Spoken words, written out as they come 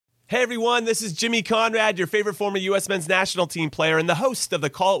Hey everyone, this is Jimmy Conrad, your favorite former U.S. men's national team player and the host of the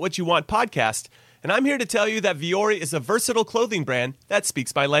Call It What You Want podcast. And I'm here to tell you that Vuori is a versatile clothing brand that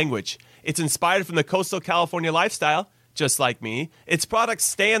speaks my language. It's inspired from the coastal California lifestyle, just like me. Its products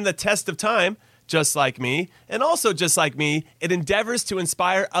stand the test of time, just like me. And also just like me, it endeavors to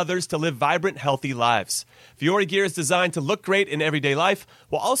inspire others to live vibrant, healthy lives. Vuori gear is designed to look great in everyday life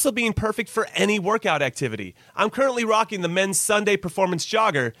while also being perfect for any workout activity. I'm currently rocking the men's Sunday Performance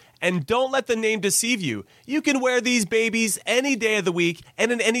Jogger, and don't let the name deceive you. You can wear these babies any day of the week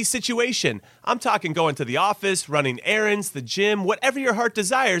and in any situation. I'm talking going to the office, running errands, the gym, whatever your heart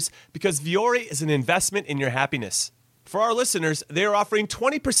desires, because Vuori is an investment in your happiness. For our listeners, they are offering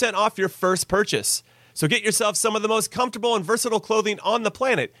 20% off your first purchase. So get yourself some of the most comfortable and versatile clothing on the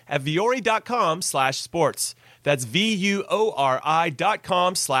planet at vuori.com/sports. That's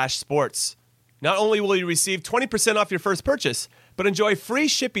VUORI.com/sports. Not only will you receive 20% off your first purchase, but enjoy free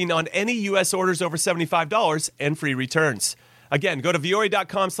shipping on any U.S. orders over $75 and free returns. Again, go to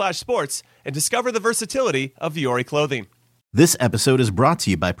vuori.com/sports and discover the versatility of Vuori clothing. This episode is brought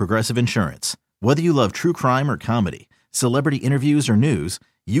to you by Progressive Insurance. Whether you love true crime or comedy, celebrity interviews or news,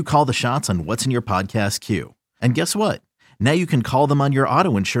 you call the shots on what's in your podcast queue. And guess what? Now you can call them on your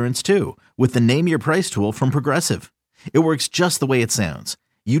auto insurance too with the Name Your Price tool from Progressive. It works just the way it sounds.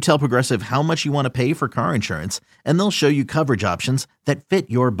 You tell Progressive how much you want to pay for car insurance, and they'll show you coverage options that fit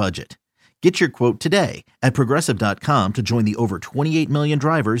your budget. Get your quote today at Progressive.com to join the over 28 million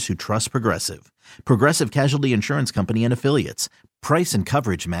drivers who trust Progressive. Progressive Casualty Insurance Company and Affiliates. Price and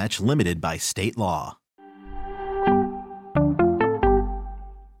coverage match limited by state law.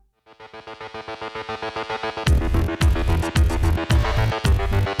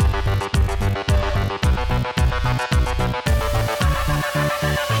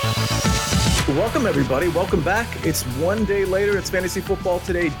 Welcome, everybody. Welcome back. It's one day later. It's Fantasy Football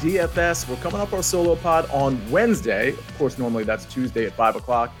Today, DFS. We're coming up our solo pod on Wednesday. Of course, normally that's Tuesday at 5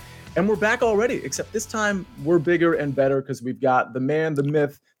 o'clock. And we're back already, except this time we're bigger and better because we've got the man, the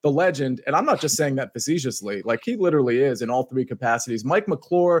myth, the legend. And I'm not just saying that facetiously. Like, he literally is in all three capacities. Mike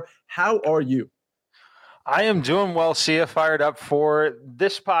McClure, how are you? I am doing well. See you fired up for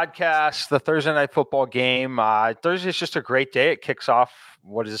this podcast, the Thursday Night Football game. Thursday is just a great day. It kicks off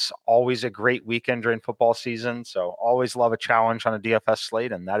what is always a great weekend during football season. So always love a challenge on a DFS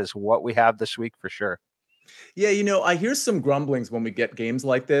slate, and that is what we have this week for sure. Yeah, you know, I hear some grumblings when we get games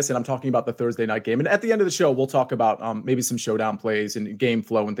like this, and I'm talking about the Thursday night game. And at the end of the show, we'll talk about maybe some showdown plays and game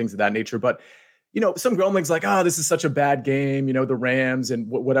flow and things of that nature. But, you know, some grumblings like, oh, this is such a bad game, you know, the Rams and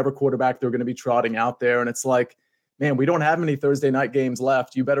whatever quarterback they're going to be trotting out there. And it's like, man, we don't have many Thursday night games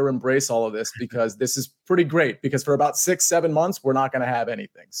left. You better embrace all of this because this is pretty great, because for about 6-7 months, we're not going to have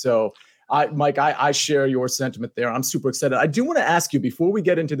anything. So, Mike, I share your sentiment there. I'm super excited. I do want to ask you, before we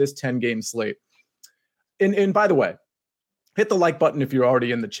get into this 10-game slate, and by the way, hit the like button if you're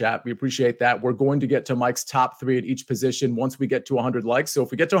already in the chat. We appreciate that. We're going to get to Mike's top three at each position once we get to 100 likes. So if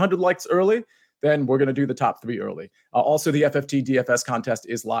we get to 100 likes early, then we're going to do the top three early. Also, the FFT DFS contest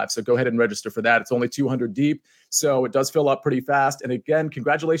is live, so go ahead and register for that. It's only 200 deep, so it does fill up pretty fast. And again,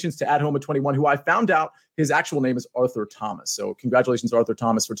 congratulations to @Homa21, who I found out his actual name is Arthur Thomas. So congratulations, Arthur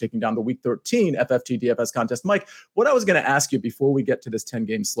Thomas, for taking down the Week 13 FFT DFS contest. Mike, what I was going to ask you before we get to this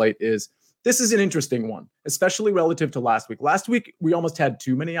 10-game slate is, this is an interesting one, especially relative to last week. Last week, we almost had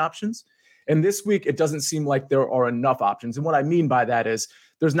too many options. And this week, it doesn't seem like there are enough options. And what I mean by that is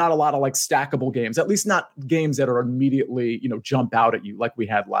there's not a lot of like stackable games, at least not games that are immediately, you know, jump out at you like we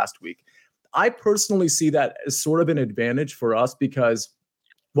had last week. I personally see that as sort of an advantage for us because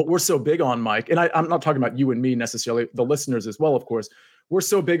what we're so big on, Mike, and I'm not talking about you and me necessarily, the listeners as well, of course, we're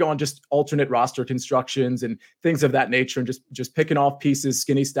so big on just alternate roster constructions and things of that nature and just picking off pieces,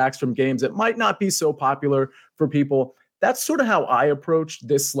 skinny stacks from games that might not be so popular for people. That's sort of how I approach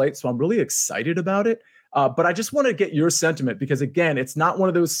this slate. So I'm really excited about it. But I just want to get your sentiment because, again, it's not one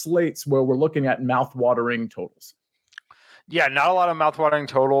of those slates where we're looking at mouth-watering totals. Yeah, not a lot of mouth-watering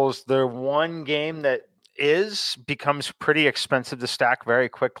totals. The one game that becomes pretty expensive to stack very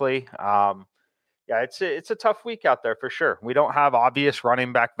quickly. Yeah, it's a tough week out there for sure. We don't have obvious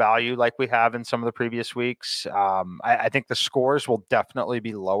running back value like we have in some of the previous weeks. I think the scores will definitely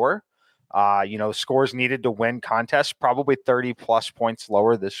be lower. Scores needed to win contests, probably 30 plus points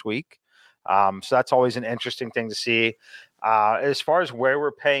lower this week. So that's always an interesting thing to see. As far as where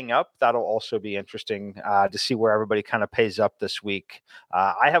we're paying up, that'll also be interesting to see where everybody kind of pays up this week.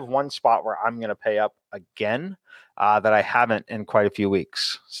 I have one spot where I'm going to pay up again that I haven't in quite a few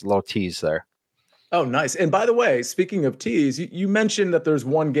weeks. It's a little tease there. Oh, nice. And by the way, speaking of teas, you mentioned that there's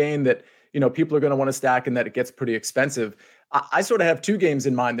one game that, you know, people are going to want to stack and that it gets pretty expensive. I sort of have two games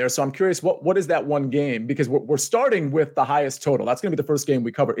in mind there. So I'm curious, what is that one game? Because we're starting with the highest total. That's going to be the first game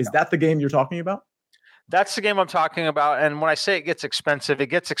we cover. Is that the game you're talking about? That's the game I'm talking about. And when I say it gets expensive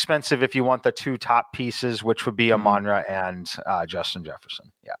if you want the two top pieces, which would be Amon-Ra and Justin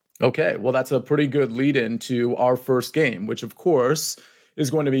Jefferson. Yeah. Okay. Well, that's a pretty good lead into our first game, which of course is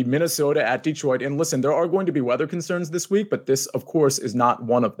going to be Minnesota at Detroit. And listen, there are going to be weather concerns this week, but this, of course, is not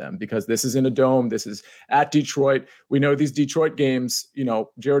one of them because this is in a dome. This is at Detroit. We know these Detroit games,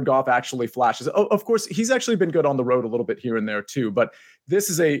 Jared Goff actually flashes. Oh, of course, he's actually been good on the road a little bit here and there too, but this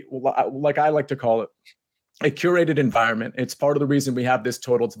is like I like to call it, a curated environment. It's part of the reason we have this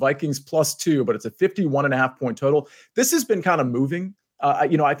total. It's Vikings +2, but it's a 51.5 point total. This has been kind of moving.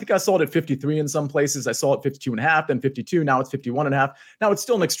 I think I saw it at 53 in some places. I saw it 52.5, then 52. Now it's 51.5. Now it's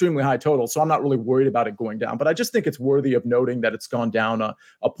still an extremely high total, so I'm not really worried about it going down. But I just think it's worthy of noting that it's gone down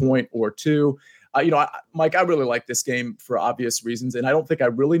a point or two. Mike, I really like this game for obvious reasons, and I don't think I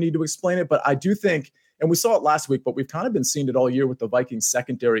really need to explain it. But I do think, and we saw it last week, but we've kind of been seeing it all year with the Vikings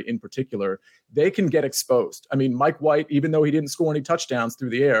secondary in particular. They can get exposed. I mean, Mike White, even though he didn't score any touchdowns through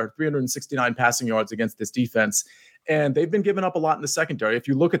the air, 369 passing yards against this defense. And they've been giving up a lot in the secondary. If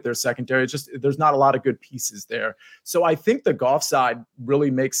you look at their secondary, there's not a lot of good pieces there. So I think the Goff side really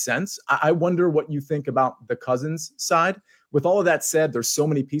makes sense. I wonder what you think about the Cousins side. With all of that said, there's so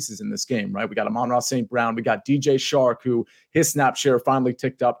many pieces in this game, right? We got Amon-Ra St. Brown. We got DJ Chark, who his snap share finally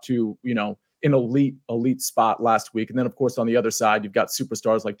ticked up to, an elite spot last week. And then, of course, on the other side, you've got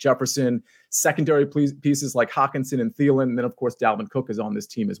superstars like Jefferson, secondary pieces like Hockenson and Thielen. And then, of course, Dalvin Cook is on this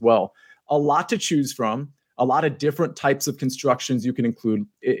team as well. A lot to choose from. A lot of different types of constructions you can include.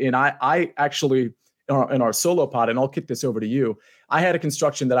 And I actually, in our solo pod, and I'll kick this over to you, I had a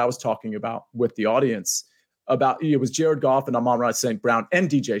construction that I was talking about with the audience about, it was Jared Goff and Amon-Ra St. Brown and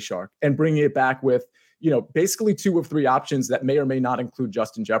DJ Chark, and bringing it back with, basically 2 of 3 options that may or may not include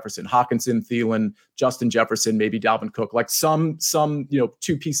Justin Jefferson, Hockenson, Thielen, Justin Jefferson, maybe Dalvin Cook, like some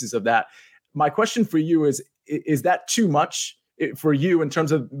 2 pieces of that. My question for you is that too much for you in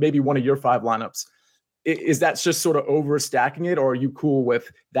terms of maybe one of your 5 lineups? Is that just sort of overstacking it, or are you cool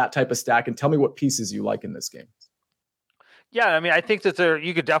with that type of stack? And tell me what pieces you like in this game. Yeah, I mean, I think that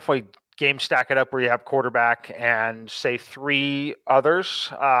you could definitely game stack it up where you have quarterback and say 3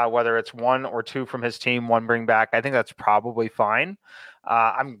 others, whether it's 1 or 2 from his team, 1 bring back. I think that's probably fine.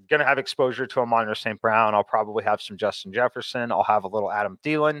 I'm going to have exposure to Amon-Ra St. Brown. I'll probably have some Justin Jefferson. I'll have a little Adam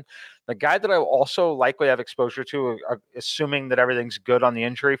Thielen. The guy that I will also likely have exposure to, assuming that everything's good on the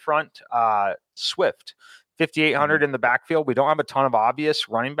injury front, Swift. 5,800 in the backfield. We don't have a ton of obvious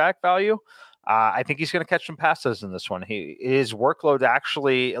running back value. I think he's going to catch some passes in this one. His workload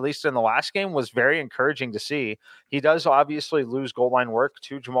actually, at least in the last game, was very encouraging to see. He does obviously lose goal line work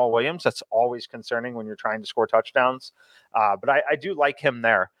to Jamal Williams. That's always concerning when you're trying to score touchdowns. But I do like him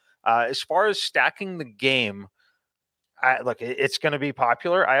there. As far as stacking the game, it's going to be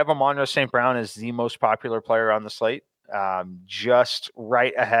popular. I have Amon-Ra St. Brown as the most popular player on the slate. Just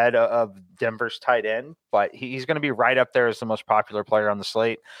right ahead of Denver's tight end, but he's going to be right up there as the most popular player on the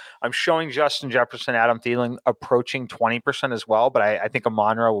slate. I'm showing Justin Jefferson, Adam Thielen approaching 20% as well, but I think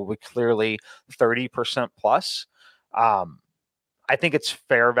Amon-Ra will be clearly 30% plus. I think it's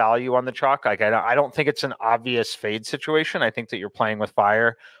fair value on the chalk. Like I don't think it's an obvious fade situation. I think that you're playing with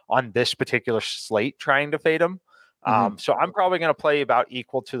fire on this particular slate, trying to fade him. So I'm probably going to play about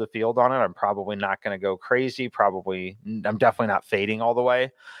equal to the field on it. I'm probably not going to go crazy. I'm definitely not fading all the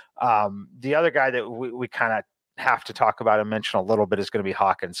way. The other guy that we kind of have to talk about and mention a little bit is going to be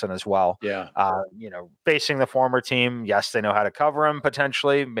Hockenson as well. Yeah. Facing the former team, yes, they know how to cover him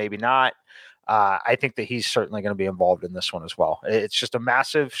potentially, maybe not. I think that he's certainly going to be involved in this one as well. It's just a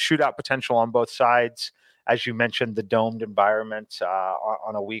massive shootout potential on both sides. As you mentioned, the domed environment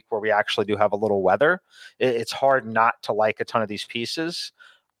on a week where we actually do have a little weather, it's hard not to like a ton of these pieces.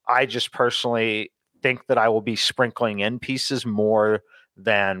 I just personally think that I will be sprinkling in pieces more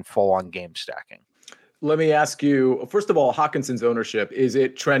than full-on game stacking. Let me ask you, first of all, Hockenson's ownership, is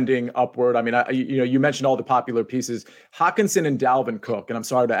it trending upward? I mean, you mentioned all the popular pieces, Hockenson and Dalvin Cook, and I'm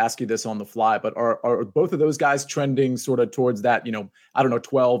sorry to ask you this on the fly, but are both of those guys trending sort of towards that,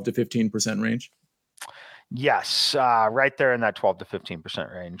 12 to 15% range? Yes, right there in that 12 to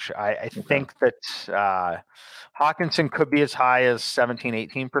 15% range. I think that Hockenson could be as high as 17,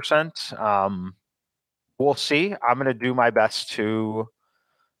 18%. We'll see. I'm going to do my best to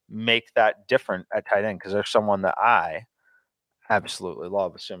make that different at tight end because there's someone that I absolutely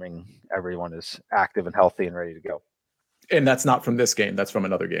love, assuming everyone is active and healthy and ready to go. And that's not from this game. That's from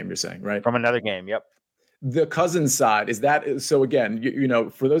another game, you're saying, right? From another game, yep. The Cousins side, is that so?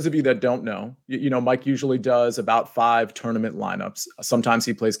 Again, for those of you that don't know, Mike usually does about 5 tournament lineups. Sometimes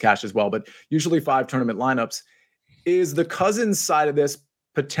he plays cash as well, but usually 5 tournament lineups. Is the Cousins side of this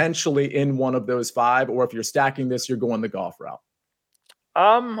potentially in one of those 5, or if you're stacking this, you're going the golf route?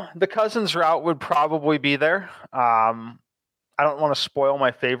 The Cousins route would probably be there. I don't want to spoil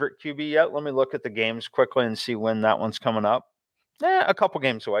my favorite QB yet. Let me look at the games quickly and see when that one's coming up. A couple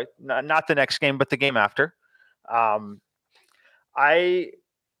games away. Not the next game, but the game after. I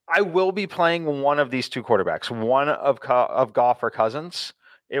will be playing one of these 2 quarterbacks, one of Goff or Cousins.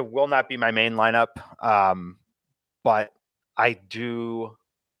 It will not be my main lineup, but I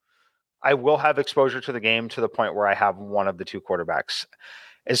will have exposure to the game to the point where I have one of the 2 quarterbacks.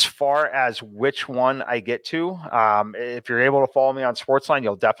 As far as which one I get to, if you're able to follow me on Sportsline,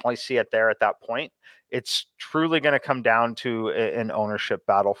 you'll definitely see it there at that point. It's truly going to come down to an ownership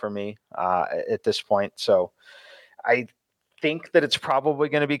battle for me at this point. So I think that it's probably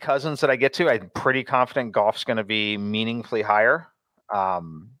going to be Cousins that I get to. I'm pretty confident Goff's going to be meaningfully higher.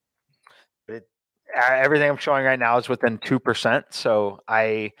 Everything I'm showing right now is within 2%. So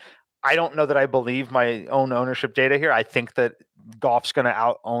I don't know that I believe my own ownership data here. I think that Goff's going to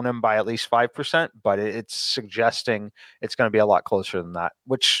out-own him by at least 5%, but it's suggesting it's going to be a lot closer than that,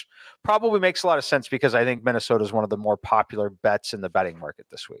 which probably makes a lot of sense because I think Minnesota is one of the more popular bets in the betting market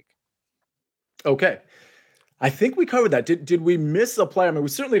this week. Okay. I think we covered that. Did we miss a play? I mean, we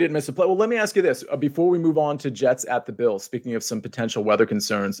certainly didn't miss a play. Well, let me ask you this before we move on to Jets at the Bills. Speaking of some potential weather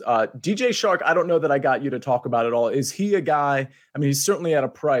concerns, DJ Chark, I don't know that I got you to talk about it all. Is he a guy? I mean, he's certainly at a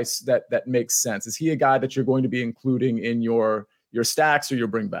price that makes sense. Is he a guy that you're going to be including in your stacks or your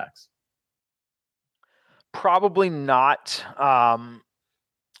bringbacks? Probably not.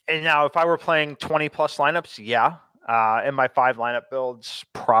 And now, if I were playing 20 plus lineups, yeah. In my 5 lineup builds,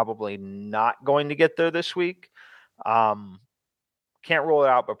 probably not going to get there this week. Can't rule it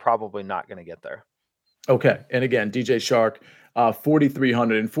out, but probably not going to get there. Okay. And again, DJ Chark,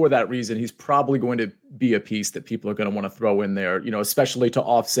 4,300. And for that reason, he's probably going to be a piece that people are going to want to throw in there, especially to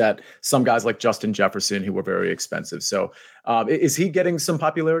offset some guys like Justin Jefferson, who were very expensive. So is he getting some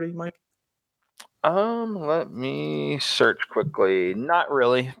popularity, Mike? Let me search quickly. Not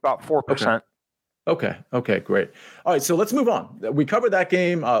really. About 4%. Okay, great. All right, so let's move on. We covered that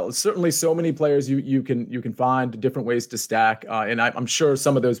game. Certainly, so many players you can find different ways to stack, and I'm sure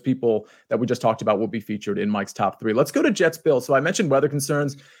some of those people that we just talked about will be featured in Mike's top 3. Let's go to Jets Bills. So I mentioned weather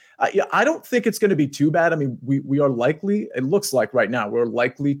concerns. I don't think it's going to be too bad. I mean, we are likely. It looks like right now we're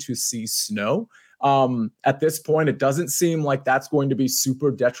likely to see snow. At this point, it doesn't seem like that's going to be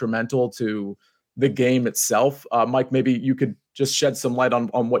super detrimental to the game itself. Mike, maybe you could just shed some light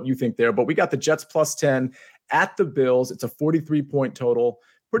on what you think there. But we got the Jets plus 10 at the Bills. It's a 43-point total.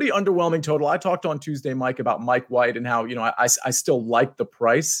 Pretty underwhelming total. I talked on Tuesday, Mike, about Mike White and how, I still like the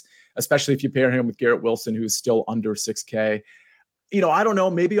price, especially if you pair him with Garrett Wilson, who's still under 6K. I don't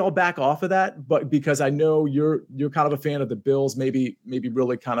know. Maybe I'll back off of that, but because I know you're kind of a fan of the Bills, maybe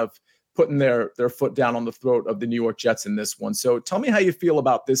really kind of putting their foot down on the throat of the New York Jets in this one. So tell me how you feel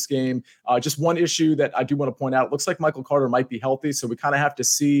about this game. Just one issue that I do want to point out, it looks like Michael Carter might be healthy, so we kind of have to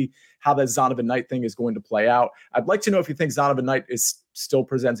see how that Zonovan Knight thing is going to play out. I'd like to know if you think Zonovan Knight still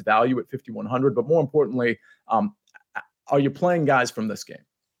presents value at 5,100, but more importantly, are you playing guys from this game?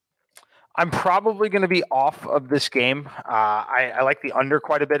 I'm probably going to be off of this game. I like the under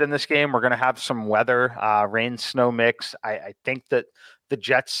quite a bit in this game. We're going to have some weather, rain, snow mix. I think that the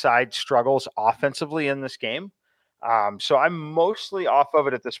Jets side struggles offensively in this game. So I'm mostly off of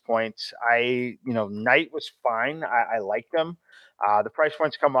it at this point. Knight was fine. I liked him. The price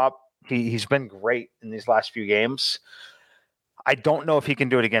points come up. He's been great in these last few games. I don't know if he can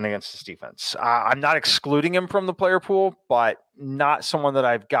do it again against this defense. I'm not excluding him from the player pool, but not someone that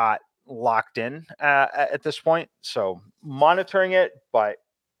I've got locked in at this point. So monitoring it, but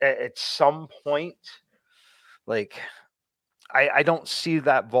at some point, I don't see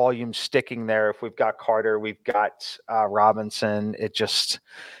that volume sticking there. If we've got Carter, we've got Robinson.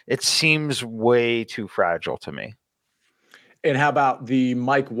 It seems way too fragile to me. And how about the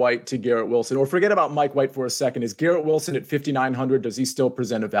Mike White to Garrett Wilson? Or forget about Mike White for a second. Is Garrett Wilson at 5,900? Does he still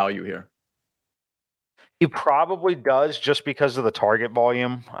present a value here? He probably does, just because of the target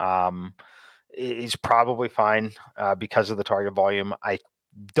volume. He's probably fine because of the target volume. I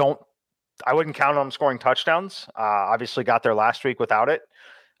wouldn't count on him scoring touchdowns. Obviously got there last week without it.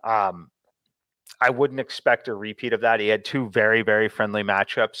 I wouldn't expect a repeat of that. He had 2 very, very friendly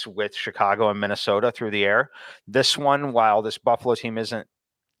matchups with Chicago and Minnesota through the air. This one, while this Buffalo team isn't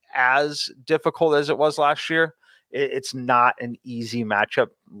as difficult as it was last year, it's not an easy matchup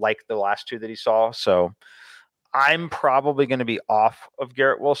like the last two that he saw. So I'm probably going to be off of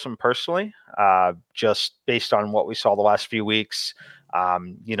Garrett Wilson personally, just based on what we saw the last few weeks.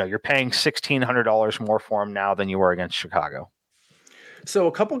 You're paying $1,600 more for him now than you were against Chicago. So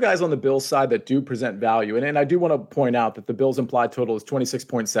a couple guys on the Bills side that do present value, and I do want to point out that the Bills implied total is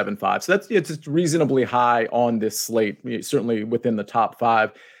 26.75. So it's reasonably high on this slate, certainly within the top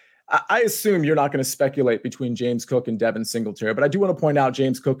five. I assume you're not going to speculate between James Cook and Devin Singletary, but I do want to point out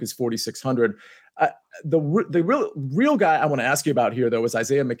James Cook is 4,600. The real guy I want to ask you about here, though, is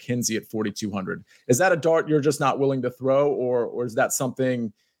Isaiah McKenzie at 4,200. Is that a dart you're just not willing to throw, or is that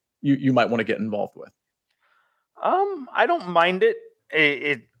something you might want to get involved with? I don't mind it.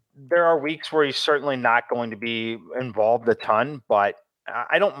 There are weeks where he's certainly not going to be involved a ton, but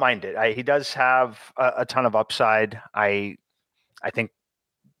I don't mind it. He does have a ton of upside. I think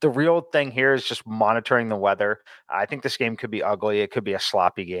the real thing here is just monitoring the weather. I think this game could be ugly. It could be a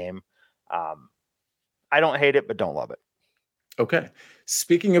sloppy game. I don't hate it, but don't love it. Okay.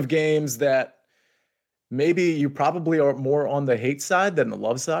 Speaking of games that maybe you probably are more on the hate side than the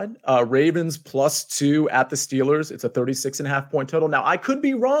love side. Ravens +2 at the Steelers. It's a 36.5 point total. Now, I could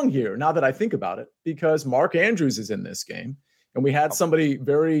be wrong here now that I think about it, because Mark Andrews is in this game. And we had somebody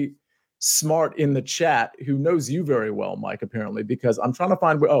very smart in the chat who knows you very well, Mike, apparently, because I'm trying to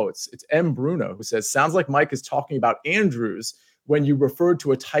find it's M. Bruno who says, sounds like Mike is talking about Andrews when you referred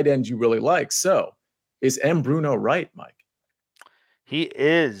to a tight end you really like. So is M. Bruno right, Mike? He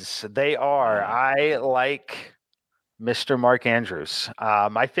is. They are. I like Mr. Mark Andrews.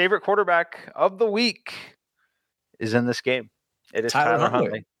 My favorite quarterback of the week is in this game. It is Tyler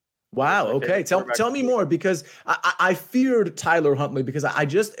Huntley. Wow. Okay. Tell me more, because I feared Tyler Huntley because I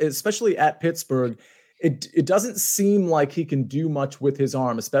just, especially at Pittsburgh, it doesn't seem like he can do much with his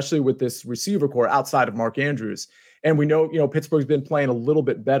arm, especially with this receiver core outside of Mark Andrews. And we know, Pittsburgh's been playing a little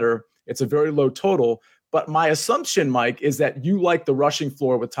bit better. It's a very low total. But my assumption, Mike, is that you like the rushing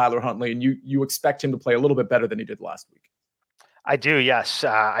floor with Tyler Huntley, and you expect him to play a little bit better than he did last week. I do, yes.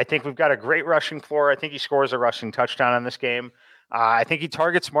 I think we've got a great rushing floor. I think he scores a rushing touchdown in this game. I think he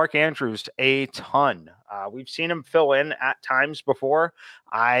targets Mark Andrews a ton. We've seen him fill in at times before.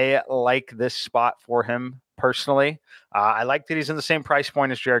 I like this spot for him personally. I like that he's in the same price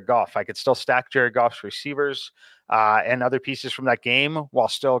point as Jared Goff. I could still stack Jared Goff's receivers and other pieces from that game while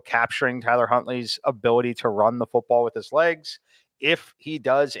still capturing Tyler Huntley's ability to run the football with his legs. If he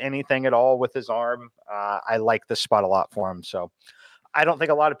does anything at all with his arm, I like this spot a lot for him. So I don't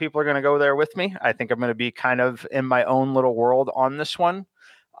think a lot of people are going to go there with me. I think I'm going to be kind of in my own little world on this one,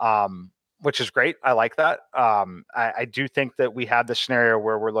 which is great. I like that. I do think that we have the scenario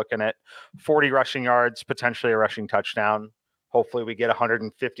where we're looking at 40 rushing yards, potentially a rushing touchdown. Hopefully we get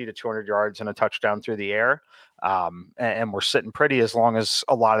 150 to 200 yards and a touchdown through the air. And we're sitting pretty as long as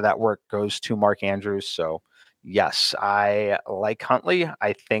a lot of that work goes to Mark Andrews. So yes, I like Huntley.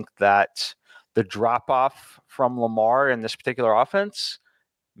 I think that the drop off from Lamar in this particular offense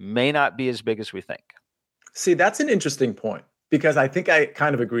may not be as big as we think. See, that's an interesting point, because I think I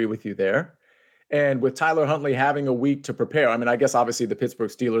kind of agree with you there. And with Tyler Huntley having a week to prepare, I mean, I guess obviously the Pittsburgh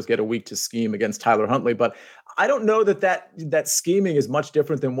Steelers get a week to scheme against Tyler Huntley, but I don't know that scheming is much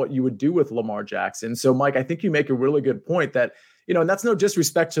different than what you would do with Lamar Jackson. So, Mike, I think you make a really good point that, and that's no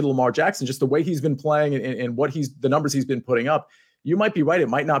disrespect to Lamar Jackson, just the way he's been playing and what the numbers he's been putting up. You might be right. It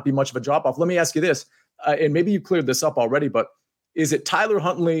might not be much of a drop off. Let me ask you this, and maybe you cleared this up already, but is it Tyler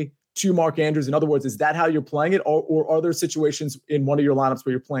Huntley to Mark Andrews? In other words, is that how you're playing it? Or are there situations in one of your lineups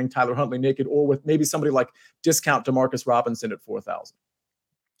where you're playing Tyler Huntley naked, or with maybe somebody like discount DeMarcus Robinson at 4,000?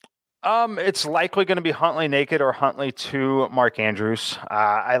 It's likely going to be Huntley naked or Huntley to Mark Andrews.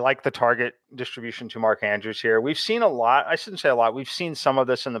 I like the target distribution to Mark Andrews here. We've seen a lot. I shouldn't say a lot. We've seen some of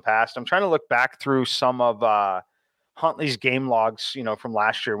this in the past. I'm trying to look back through some of Huntley's game logs, from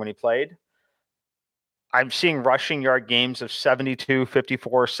last year when he played. I'm seeing rushing yard games of 72,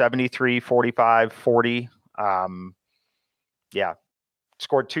 54, 73, 45, 40.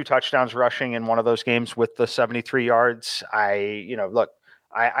 Scored 2 touchdowns rushing in one of those games with the 73 yards. I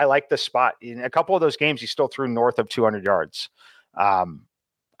like this spot. In a couple of those games, he still threw north of 200 yards.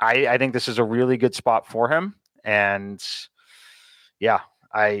 I think this is a really good spot for him. And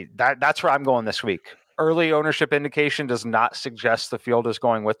that's where I'm going this week. Early ownership indication does not suggest the field is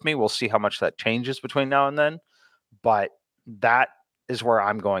going with me. We'll see how much that changes between now and then. But that is where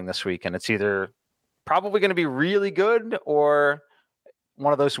I'm going this week. And it's either probably going to be really good or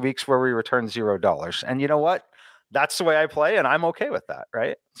one of those weeks where we return $0. And you know what? That's the way I play, and I'm okay with that,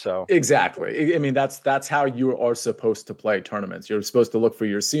 right? So exactly. I mean, that's how you are supposed to play tournaments. You're supposed to look for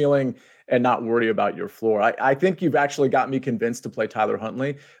your ceiling and not worry about your floor. I think you've actually got me convinced to play Tyler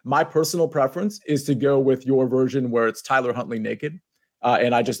Huntley. My personal preference is to go with your version where it's Tyler Huntley naked.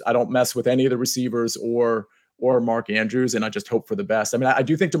 And I don't mess with any of the receivers or Mark Andrews, and I just hope for the best. I mean, I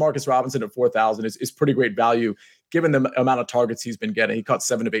do think Demarcus Robinson at 4,000 is pretty great value given the amount of targets he's been getting. He caught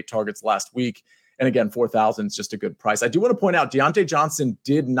 7 of 8 targets last week. And again, 4,000 is just a good price. I do want to point out Deontay Johnson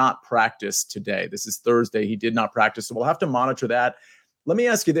did not practice today. This is Thursday. He did not practice. So we'll have to monitor that. Let me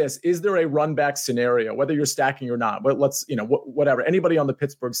ask you this. Is there a run back scenario, whether you're stacking or not? But whatever. Anybody on the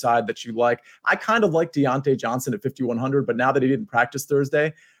Pittsburgh side that you like? I kind of like Deontay Johnson at 5,100, but now that he didn't practice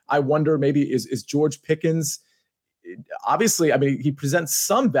Thursday, I wonder maybe is George Pickens. Obviously, I mean, he presents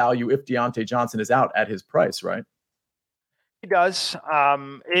some value if Deontay Johnson is out at his price, right? He does.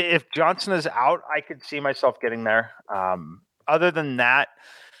 If Johnson is out, I could see myself getting there. Other than that,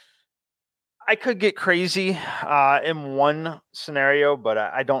 I could get crazy in one scenario, but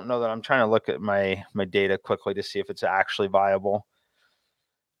I don't know that. I'm trying to look at my data quickly to see if it's actually viable.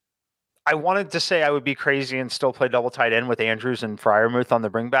 I wanted to say I would be crazy and still play double tight end with Andrews and Freiermuth on the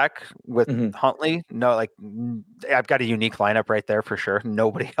bring back with Huntley. No, I've got a unique lineup right there for sure.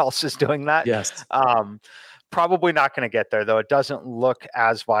 Nobody else is doing that. Yes. Probably not going to get there though. It doesn't look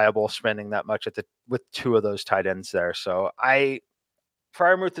as viable spending that much with 2 of those tight ends there. So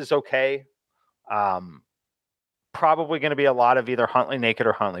Freiermuth is okay. Probably going to be a lot of either Huntley naked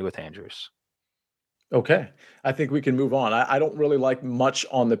or Huntley with Andrews. Okay. I think we can move on. I don't really like much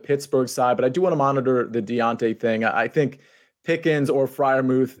on the Pittsburgh side, but I do want to monitor the Deontay thing. I think Pickens or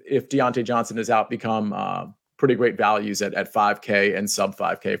Freiermuth, if Deontay Johnson is out, become pretty great values at 5K and sub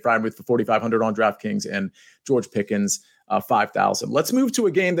 5K. Freiermuth for 4,500 on DraftKings and George Pickens 5,000. Let's move to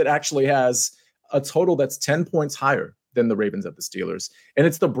a game that actually has a total that's 10 points higher than the Ravens at the Steelers, and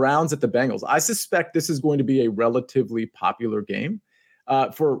it's the Browns at the Bengals. I suspect this is going to be a relatively popular game.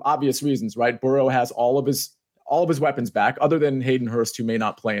 For obvious reasons, right? Burrow has all of his weapons back, other than Hayden Hurst, who may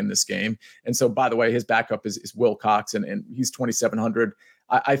not play in this game. And so, by the way, his backup is Will Cox, and he's 2,700.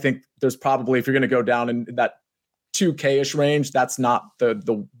 I think there's probably, if you're going to go down in that 2K-ish range, that's not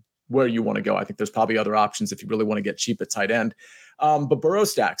the where you want to go. I think there's probably other options if you really want to get cheap at tight end. But Burrow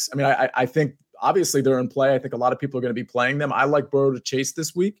stacks. I mean, I think obviously they're in play. I think a lot of people are going to be playing them. I like Burrow to chase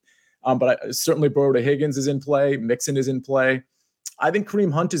this week, but certainly Burrow to Higgins is in play. Mixon is in play. I think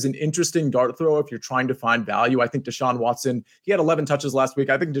Kareem Hunt is an interesting dart thrower if you're trying to find value. I think Deshaun Watson, he had 11 touches last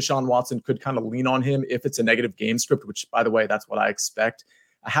week. I think Deshaun Watson could kind of lean on him if it's a negative game script, which, by the way, that's what I expect.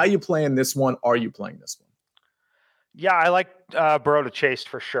 How are you playing this one? Are you playing this one? Yeah, I like Burrow to chase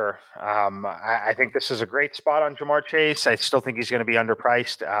for sure. I think this is a great spot on Jamar Chase. I still think he's going to be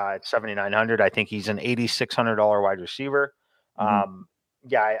underpriced at 7,900. I think he's an $8,600 wide receiver.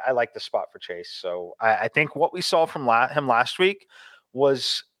 Yeah, I like the spot for Chase. So I think what we saw from him last week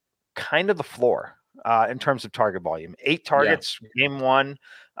was kind of the floor in terms of target volume. 8 targets, game 1.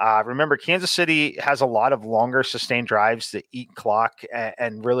 Remember, Kansas City has a lot of longer sustained drives that eat clock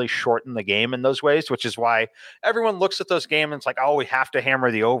and really shorten the game in those ways, which is why everyone looks at those games and it's like, oh, we have to hammer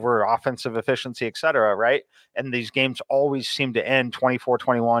the over, offensive efficiency, et cetera, right? And these games always seem to end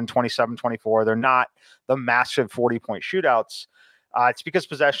 24-21, 27-24. They're not the massive 40-point shootouts. It's because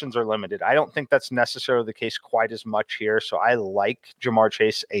possessions are limited. I don't think that's necessarily the case quite as much here. So I like Jamar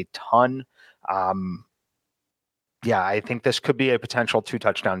Chase a ton. Yeah, I think this could be a potential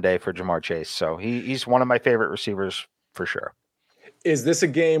 2-touchdown day for Jamar Chase. So he's one of my favorite receivers for sure. Is this a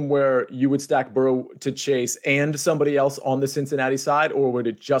game where you would stack Burrow to Chase and somebody else on the Cincinnati side, or would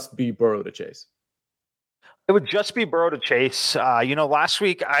it just be Burrow to Chase? It would just be Burrow to Chase. Last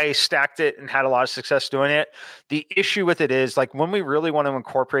week I stacked it and had a lot of success doing it. The issue with it is, like, when we really want to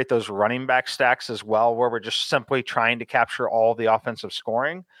incorporate those running back stacks as well, where we're just simply trying to capture all the offensive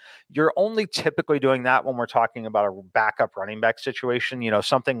scoring, you're only typically doing that when we're talking about a backup running back situation,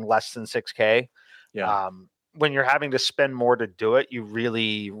 something less than 6K. Yeah. When you're having to spend more to do it, you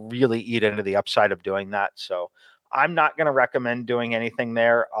really, really eat into the upside of doing that. So I'm not going to recommend doing anything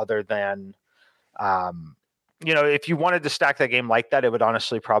there other than, if you wanted to stack that game like that, it would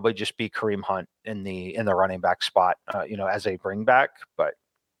honestly probably just be Kareem Hunt in the running back spot, as a bring back. But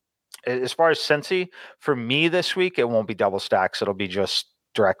as far as Cincy, for me this week, it won't be double stacks. It'll be just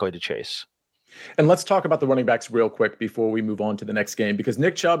directly to Chase. And let's talk about the running backs real quick before we move on to the next game, because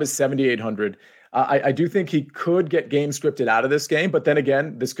Nick Chubb is 7,800. I do think he could get game scripted out of this game, but then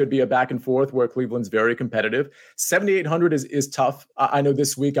again, this could be a back and forth where Cleveland's very competitive. 7,800 is tough. I know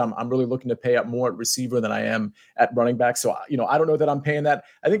this week I'm really looking to pay up more at receiver than I am at running back. So, I don't know that I'm paying that.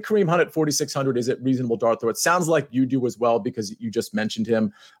 I think Kareem Hunt at 4,600 is a reasonable dart throw. It sounds like you do as well because you just mentioned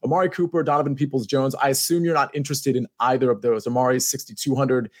him. Amari Cooper, Donovan Peoples-Jones. I assume you're not interested in either of those. Amari is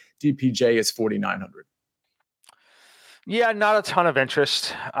 6,200. DPJ is 4,900. Yeah, not a ton of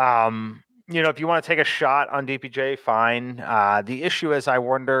interest. If you want to take a shot on DPJ, fine. The issue is I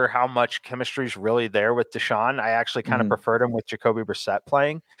wonder how much chemistry is really there with Deshaun. I actually kind of preferred him with Jacoby Brissett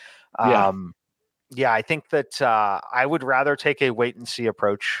playing. I think that I would rather take a wait and see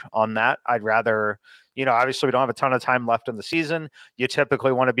approach on that. I'd rather, obviously we don't have a ton of time left in the season. You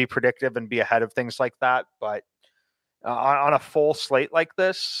typically want to be predictive and be ahead of things like that. But on a full slate like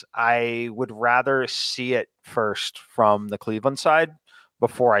this, I would rather see it first from the Cleveland side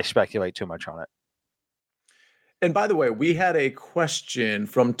before I speculate too much on it. And by the way, we had a question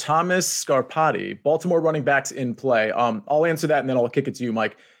from Thomas Scarpati, Baltimore running backs in play. I'll answer that and then I'll kick it to you,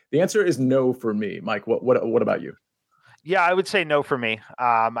 Mike. The answer is no for me. Mike, what about you? Yeah, I would say no for me.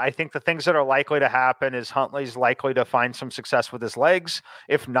 I think the things that are likely to happen is Huntley's likely to find some success with his legs.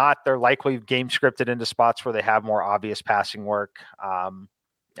 If not, they're likely game scripted into spots where they have more obvious passing work. I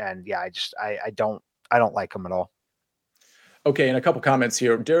don't like him at all. Okay, and a couple comments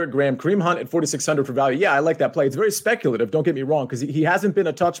here. Derek Graham, Kareem Hunt at 4,600 for value. Yeah, I like that play. It's very speculative. Don't get me wrong, because he hasn't been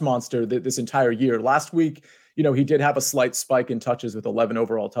a touch monster this entire year. Last week, he did have a slight spike in touches with 11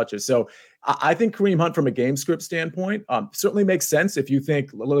 overall touches. So I think Kareem Hunt from a game script standpoint certainly makes sense. If you think,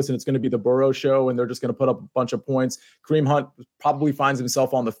 listen, it's going to be the Burrow show and they're just going to put up a bunch of points, Kareem Hunt probably finds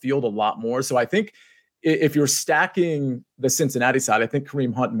himself on the field a lot more. So I think if you're stacking the Cincinnati side, I think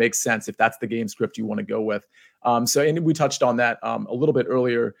Kareem Hunt makes sense if that's the game script you want to go with. And we touched on that a little bit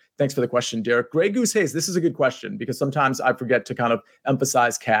earlier. Thanks for the question, Derek. Grey Goose Hayes, this is a good question because sometimes I forget to kind of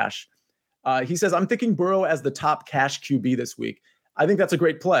emphasize cash. He says, I'm thinking Burrow as the top cash QB this week. I think that's a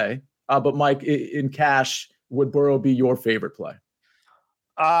great play. But Mike, in cash, would Burrow be your favorite play?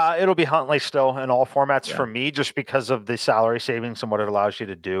 It'll be Huntley still in all formats for me, just because of the salary savings and what it allows you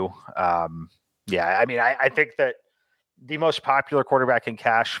to do. I think that the most popular quarterback in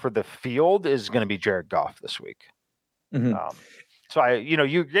cash for the field is going to be Jared Goff this week.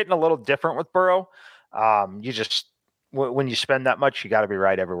 You're getting a little different with Burrow. When you spend that much, you got to be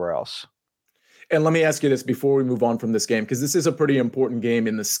right everywhere else. And let me ask you this before we move on from this game, because this is a pretty important game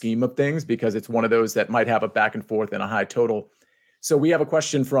in the scheme of things, because it's one of those that might have a back and forth and a high total. So we have a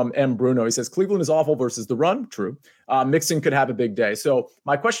question from M. Bruno. He says, Cleveland is awful versus the run. True. Mixon could have a big day. So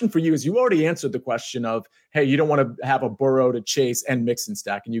my question for you is, you already answered the question of, hey, you don't want to have a Burrow to Chase and Mixon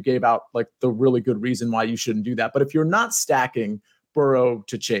stack. And you gave out like the really good reason why you shouldn't do that. But if you're not stacking Burrow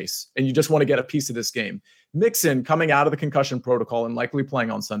to Chase and you just want to get a piece of this game, Mixon coming out of the concussion protocol and likely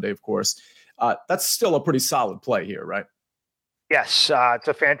playing on Sunday, of course, that's still a pretty solid play here, right? Yes, it's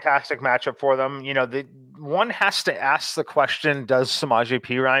a fantastic matchup for them. The one has to ask the question, does Samaje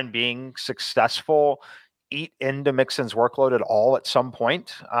Perine being successful eat into Mixon's workload at all at some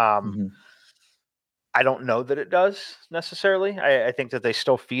point? I don't know that it does necessarily. I think that they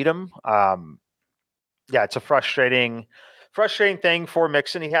still feed him. It's a frustrating thing for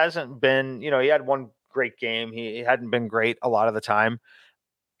Mixon. He hasn't been, he had one great game. He hadn't been great a lot of the time.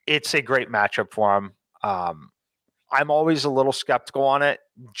 It's a great matchup for him. I'm always a little skeptical on it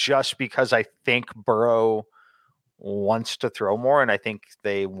just because I think Burrow wants to throw more and I think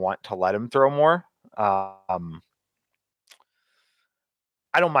they want to let him throw more. I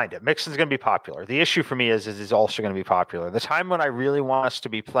don't mind it. Mixon's going to be popular. The issue for me is he's also going to be popular. The time when I really want us to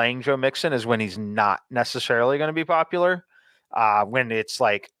be playing Joe Mixon is when he's not necessarily going to be popular. When it's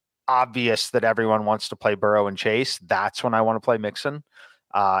like obvious that everyone wants to play Burrow and Chase, that's when I want to play Mixon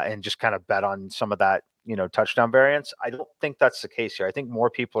and just kind of bet on some of that, touchdown variance. I don't think that's the case here. I think more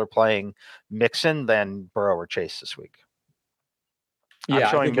people are playing Mixon than Burrow or Chase this week. I'm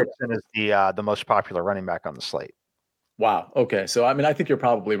showing Mixon as the most popular running back on the slate. Wow. Okay. So, I think you're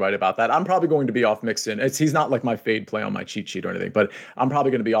probably right about that. I'm probably going to be off Mixon. He's not like my fade play on my cheat sheet or anything, but I'm probably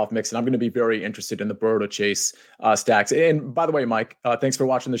going to be off Mixon. I'm going to be very interested in the Burrow to Chase stacks. And by the way, Mike, thanks for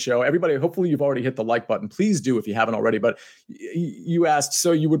watching the show. Everybody, hopefully you've already hit the like button. Please do if you haven't already. But you asked,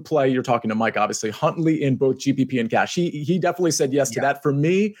 so you would play, you're talking to Mike, obviously, Huntley in both GPP and cash. He definitely said yes to that. For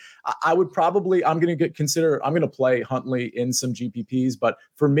me, I would probably, I'm going to play Huntley in some GPPs. But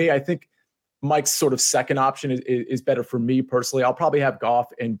for me, I think Mike's sort of second option is better for me personally. I'll probably have Goff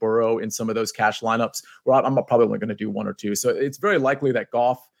and Burrow in some of those cash lineups where I'm probably only going to do one or two. So it's very likely that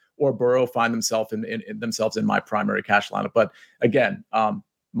Goff or Burrow find themselves in my primary cash lineup. But again,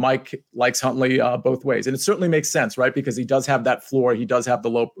 Mike likes Huntley both ways. And it certainly makes sense, right? Because he does have that floor. He does have the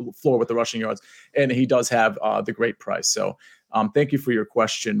low floor with the rushing yards, and he does have the great price. So thank you for your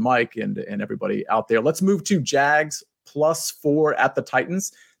question, Mike, and everybody out there. Let's move to Jags +4 at the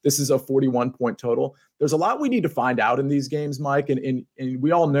Titans. This is a 41-point total. There's a lot we need to find out in these games, Mike, and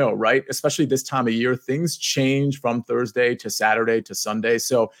we all know, right? Especially this time of year, things change from Thursday to Saturday to Sunday.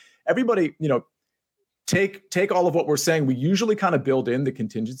 So everybody, take all of what we're saying. We usually kind of build in the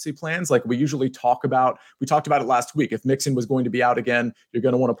contingency plans. Like we talked about it last week. If Mixon was going to be out again, you're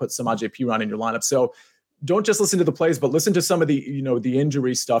going to want to put Samaje Perine in your lineup. So don't just listen to the plays, but listen to some of the, the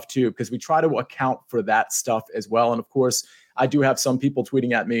injury stuff too, because we try to account for that stuff as well. And of course, I do have some people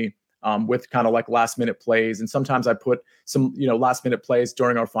tweeting at me with kind of like last minute plays. And sometimes I put some, last minute plays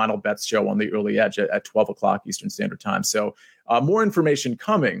during our final bets show on the early edge at 12 o'clock Eastern Standard Time. So more information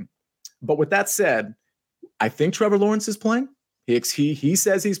coming. But with that said, I think Trevor Lawrence is playing. He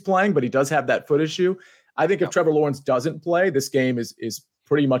says he's playing, but he does have that foot issue. I think if Trevor Lawrence doesn't play, this game is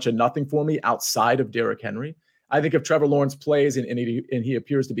pretty much a nothing for me outside of Derrick Henry. I think if Trevor Lawrence plays and he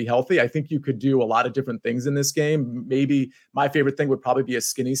appears to be healthy, I think you could do a lot of different things in this game. Maybe my favorite thing would probably be a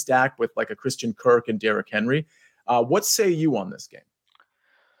skinny stack with like a Christian Kirk and Derrick Henry. What say you on this game?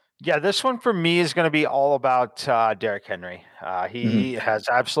 Yeah, this one for me is going to be all about Derrick Henry. He has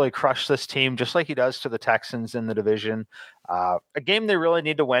absolutely crushed this team, just like he does to the Texans in the division. A game they really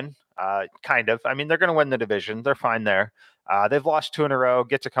need to win, kind of. I mean, they're going to win the division. They're fine there. They've lost 2 in a row,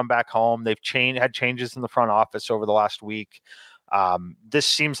 get to come back home. They've had changes in the front office over the last week. This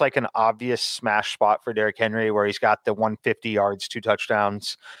seems like an obvious smash spot for Derrick Henry, where he's got the 150 yards, 2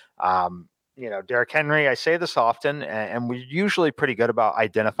 touchdowns. Derrick Henry, I say this often, and we're usually pretty good about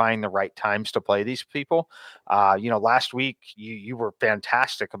identifying the right times to play these people. Last week you were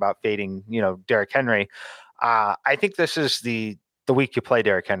fantastic about fading, Derrick Henry. I think this is the week you play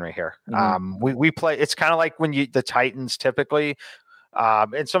Derrick Henry here. We play, it's kind of like when the Titans typically,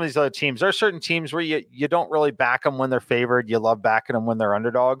 and some of these other teams, there are certain teams where you don't really back them when they're favored. You love backing them when they're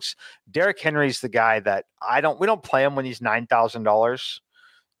underdogs. Derrick Henry's the guy that we don't play him when he's $9,000.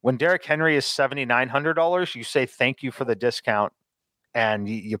 When Derrick Henry is $7,900, you say thank you for the discount and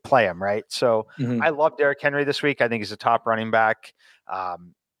you play him, right? So I love Derrick Henry this week. I think he's a top running back.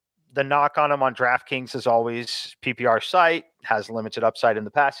 The knock on him on DraftKings is always PPR site, has limited upside in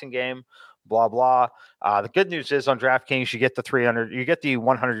the passing game, blah, blah. The good news is on DraftKings, you get the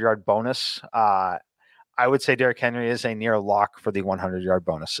 100-yard bonus. I would say Derrick Henry is a near lock for the 100-yard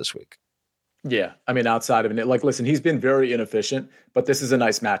bonus this week. Yeah. I mean, outside of it, listen, he's been very inefficient, but this is a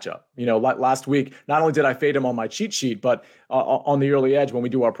nice matchup. Last week, not only did I fade him on my cheat sheet, but on the early edge, when we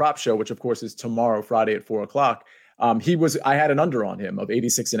do our prop show, which of course is tomorrow, Friday at 4:00, I had an under on him of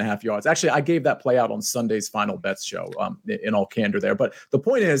 86.5 yards. Actually, I gave that play out on Sunday's final bets show in all candor there. But the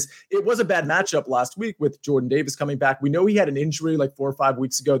point is, it was a bad matchup last week with Jordan Davis coming back. We know he had an injury like 4 or 5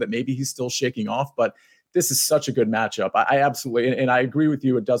 weeks ago that maybe he's still shaking off, but this is such a good matchup. I absolutely, and I agree with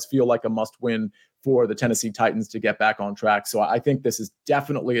you. It does feel like a must win for the Tennessee Titans to get back on track. So I think this is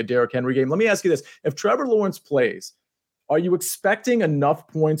definitely a Derrick Henry game. Let me ask you this. If Trevor Lawrence plays, are you expecting enough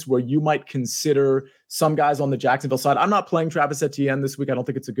points where you might consider some guys on the Jacksonville side? I'm not playing Travis Etienne this week. I don't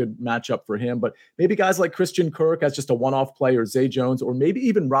think it's a good matchup for him, but maybe guys like Christian Kirk as just a one-off play, or Zay Jones, or maybe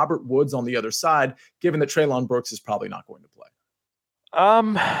even Robert Woods on the other side, given that Treylon Burks is probably not going to play.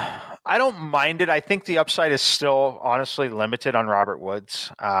 I don't mind it. I think the upside is still honestly limited on Robert Woods.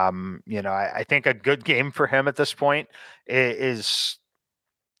 I think a good game for him at this point is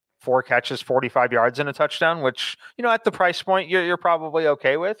 4 catches, 45 yards and a touchdown, which, at the price point, you're probably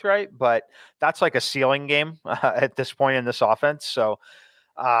okay with, right? But that's like a ceiling game at this point in this offense. So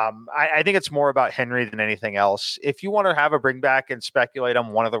I think it's more about Henry than anything else. If you want to have a bring back and speculate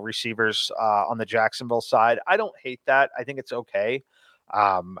on one of the receivers on the Jacksonville side, I don't hate that. I think it's okay.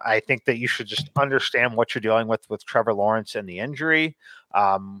 I think that you should just understand what you're dealing with Trevor Lawrence and the injury.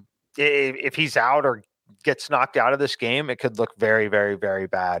 If he's out or gets knocked out of this game, it could look very, very, very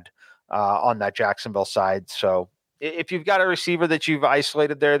bad on that Jacksonville side. So if you've got a receiver that you've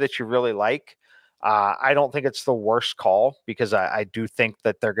isolated there that you really like, I don't think it's the worst call, because I do think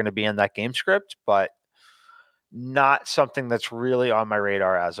that they're going to be in that game script, but not something that's really on my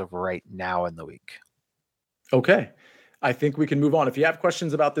radar as of right now in the week. Okay. I think we can move on. If you have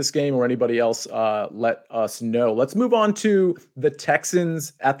questions about this game or anybody else, let us know. Let's move on to the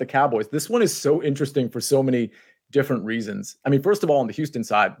Texans at the Cowboys. This one is so interesting for so many different reasons. I mean, first of all, on the Houston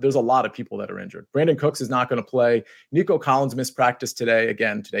side, there's a lot of people that are injured. Brandon Cooks is not going to play. Nico Collins missed practice today.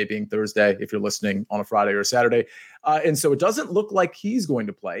 Again, today being Thursday, if you're listening on a Friday or a Saturday. And so it doesn't look like he's going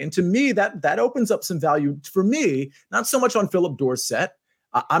to play. And to me, that opens up some value for me, not so much on Philip Dorsett.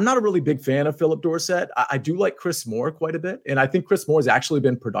 I'm not a really big fan of Philip Dorsett. I do like Chris Moore quite a bit, and I think Chris Moore has actually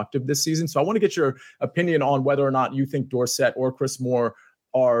been productive this season. So I want to get your opinion on whether or not you think Dorsett or Chris Moore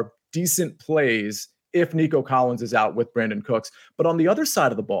are decent plays if Nico Collins is out with Brandon Cooks. But on the other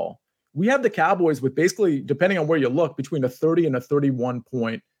side of the ball, we have the Cowboys with basically, depending on where you look, between a 30 and a 31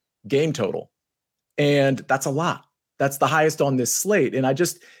 point game total. And that's a lot. That's the highest on this slate. And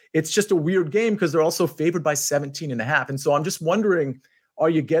it's just a weird game because they're also favored by 17 and a half. And so I'm just wondering, are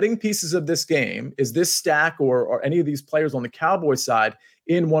you getting pieces of this game? Is this stack or any of these players on the Cowboys side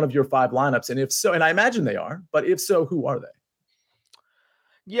in one of your 5 lineups? And if so, and I imagine they are, but if so, who are they?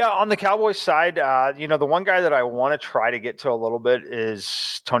 Yeah, on the Cowboys side, the one guy that I want to try to get to a little bit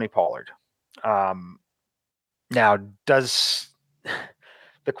is Tony Pollard. Now,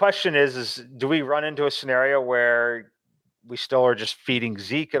 the question is do we run into a scenario where we still are just feeding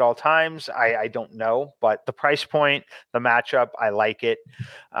Zeke at all times? I don't know, but the price point, the matchup, I like it.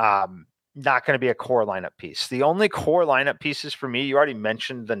 Not going to be a core lineup piece. The only core lineup pieces for me, you already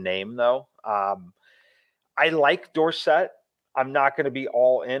mentioned the name though. I like Dorsett. I'm not going to be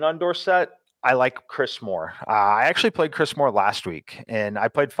all in on Dorsett. I like Chris Moore. I actually played Chris Moore last week, and I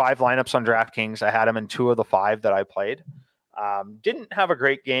played 5 lineups on DraftKings. I had him in 2 of the 5 that I played. Didn't have a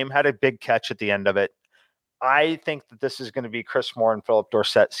great game, had a big catch at the end of it. I think that this is going to be Chris Moore and Philip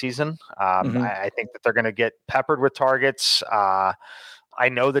Dorsett season. I think that they're going to get peppered with targets. I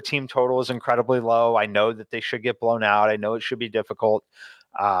know the team total is incredibly low. I know that they should get blown out. I know it should be difficult.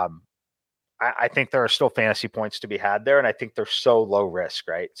 I think there are still fantasy points to be had there, and I think they're so low risk,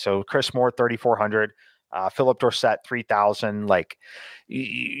 right? So Chris Moore, 3,400, Philip Dorsett, 3,000. Like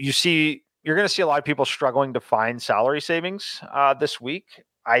you're going to see a lot of people struggling to find salary savings this week.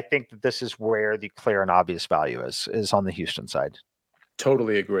 I think that this is where the clear and obvious value is on the Houston side.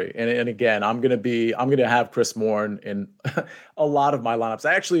 Totally agree. And again, I'm going to have Chris Moore in a lot of my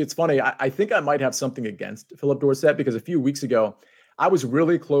lineups. It's funny. I think I might have something against Philip Dorsett because a few weeks ago, I was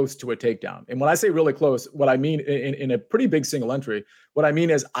really close to a takedown. And when I say really close, what I mean in a pretty big single entry, what I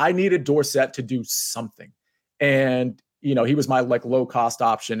mean is I needed Dorsett to do something. And, he was my low cost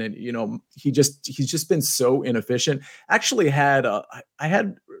option. And, he's just been so inefficient. Actually I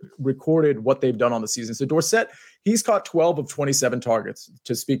had recorded what they've done on the season. So Dorsett, he's caught 12 of 27 targets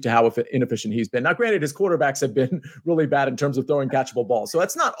to speak to how inefficient he's been. Now, granted, his quarterbacks have been really bad in terms of throwing catchable balls. So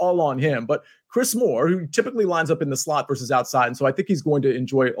that's not all on him, but Chris Moore, who typically lines up in the slot versus outside. And so I think he's going to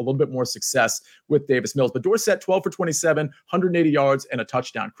enjoy a little bit more success with Davis Mills. But Dorsett, 12 for 27, 180 yards and a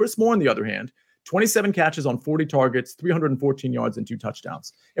touchdown. Chris Moore, on the other hand, 27 catches on 40 targets, 314 yards and 2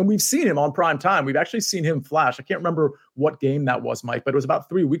 touchdowns. And we've seen him on prime time. We've actually seen him flash. I can't remember what game that was, Mike, but it was about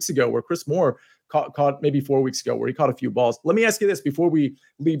 3 weeks ago where Chris Moore caught maybe 4 weeks ago where he caught a few balls. Let me ask you this before we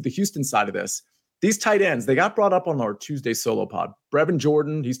leave the Houston side of this. These tight ends, they got brought up on our Tuesday solo pod. Brevin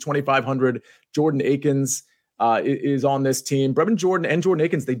Jordan, he's 2,500. Jordan Akins is on this team. Brevin Jordan and Jordan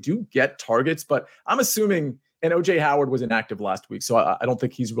Akins, they do get targets, but I'm assuming, and OJ Howard was inactive last week, so I don't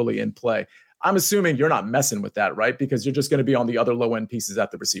think he's really in play. I'm assuming you're not messing with that, right? Because you're just going to be on the other low-end pieces at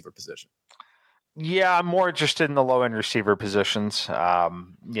the receiver position. Yeah, I'm more interested in the low-end receiver positions,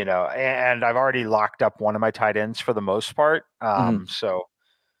 and I've already locked up one of my tight ends for the most part. So,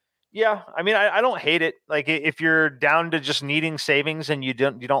 yeah, I mean, I don't hate it. Like if you're down to just needing savings and you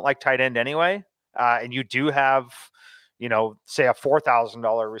don't like tight end anyway, and you do have, say a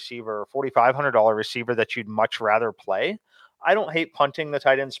 $4,000 receiver, or $4,500 receiver that you'd much rather play, I don't hate punting the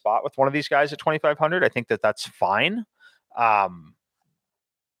tight end spot with one of these guys at 2,500. I think that that's fine. But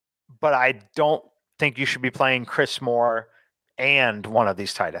I don't think you should be playing Chris Moore and one of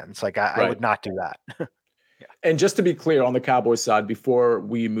these tight ends. I would not do that. Yeah. And just to be clear on the Cowboys side, before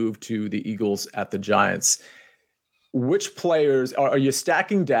we move to the Eagles at the Giants, which players are you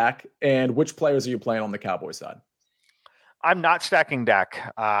stacking Dak and which players are you playing on the Cowboys side? I'm not stacking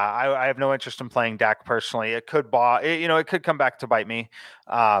Dak. I have no interest in playing Dak personally. It could it could come back to bite me.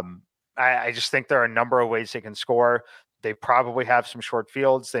 I just think there are a number of ways they can score. They probably have some short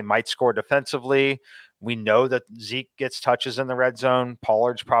fields. They might score defensively. We know that Zeke gets touches in the red zone.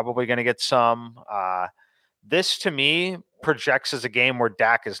 Pollard's probably going to get some. This to me projects as a game where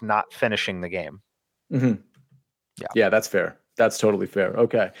Dak is not finishing the game. Mm-hmm. Yeah, that's fair. That's totally fair.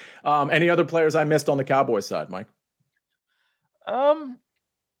 Okay. Any other players I missed on the Cowboys side, Mike?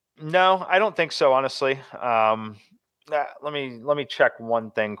 No, I don't think so, honestly. Let me check one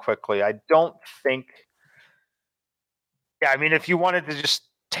thing quickly. I don't think. Yeah, I mean, if you wanted to just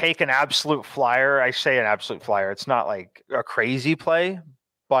take an absolute flyer, I say an absolute flyer. It's not like a crazy play,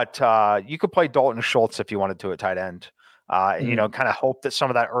 but you could play Dalton Schultz if you wanted to at tight end. Kind of hope that some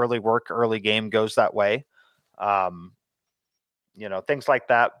of that early game goes that way. things like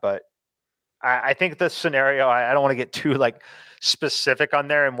that. But I think the scenario, I don't want to get too like specific on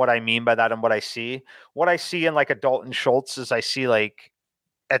there and what I mean by that and what I see. What I see in like a Dalton Schultz is I see like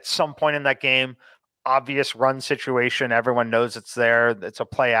at some point in that game, obvious run situation. Everyone knows it's there. It's a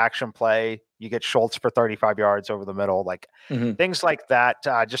play action play. You get Schultz for 35 yards over the middle, like things like that,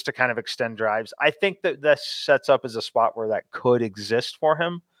 just to kind of extend drives. I think that this sets up as a spot where that could exist for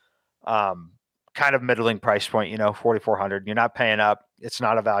him. Kind of middling price point, 4,400. You're not paying up. It's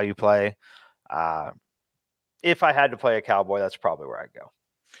not a value play. If I had to play a Cowboy, that's probably where I'd go.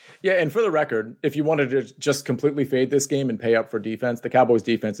 Yeah, and for the record, if you wanted to just completely fade this game and pay up for defense, the Cowboys'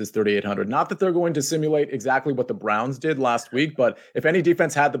 defense is 3,800. Not that they're going to simulate exactly what the Browns did last week, but if any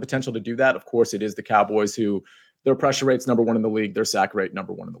defense had the potential to do that, of course it is the Cowboys, who their pressure rate's number one in the league, their sack rate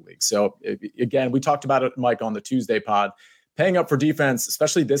number one in the league. So again, we talked about it, Mike, on the Tuesday pod. Paying up for defense,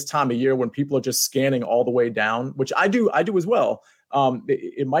 especially this time of year when people are just scanning all the way down, which I do as well.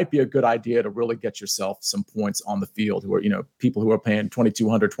 It might be a good idea to really get yourself some points on the field who are, people who are paying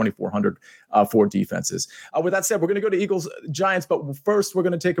 2,200, 2,400 for defenses. With that said, we're going to go to Eagles Giants, but first we're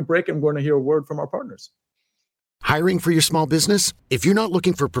going to take a break and we're going to hear a word from our partners. Hiring for your small business? If you're not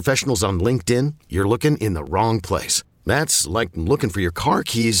looking for professionals on LinkedIn, you're looking in the wrong place. That's like looking for your car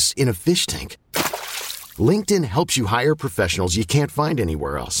keys in a fish tank. LinkedIn helps you hire professionals you can't find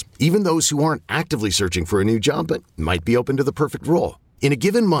anywhere else, even those who aren't actively searching for a new job but might be open to the perfect role. In a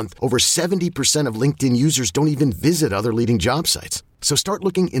given month, over 70% of LinkedIn users don't even visit other leading job sites. So start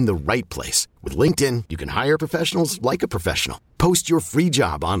looking in the right place. With LinkedIn, you can hire professionals like a professional. Post your free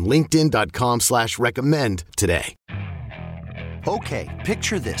job on linkedin.com/recommend today. Okay,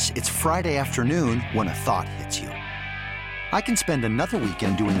 picture this. It's Friday afternoon when a thought hits you. I can spend another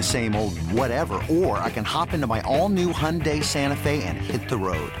weekend doing the same old whatever, or I can hop into my all-new Hyundai Santa Fe and hit the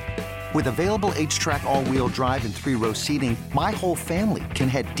road. With available H-Track all-wheel drive and 3-row seating, my whole family can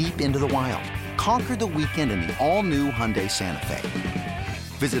head deep into the wild. Conquer the weekend in the all-new Hyundai Santa Fe.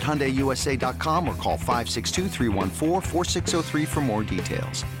 Visit HyundaiUSA.com or call 562-314-4603 for more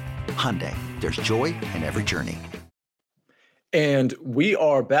details. Hyundai, there's joy in every journey. And we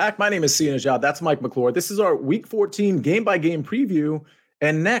are back. My name is Sia Najad. That's Mike McClure. This is our Week 14 game-by-game preview.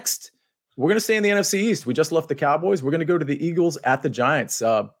 And next, we're going to stay in the NFC East. We just left the Cowboys. We're going to go to the Eagles at the Giants.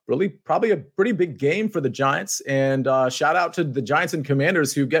 Really, probably a pretty big game for the Giants. And shout out to the Giants and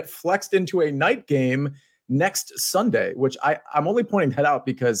Commanders who get flexed into a night game next Sunday, which I'm only pointing that out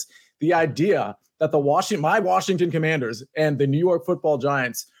because the idea that my Washington Commanders and the New York Football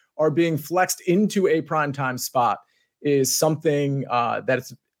Giants are being flexed into a primetime spot is something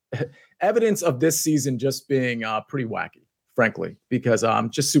that's evidence of this season just being pretty wacky, frankly, because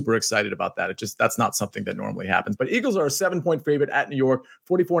I'm just super excited about that. That's not something that normally happens. But Eagles are a 7-point favorite at New York,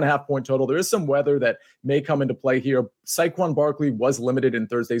 44.5 point total. There is some weather that may come into play here. Saquon Barkley was limited in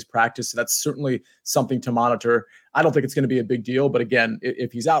Thursday's practice, so that's certainly something to monitor. I don't think it's going to be a big deal, but again,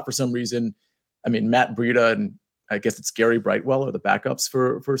 if he's out for some reason, I mean, Matt Breida and I guess it's Gary Brightwell are the backups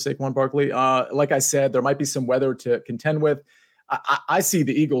for Saquon Barkley. Like I said, there might be some weather to contend with. I see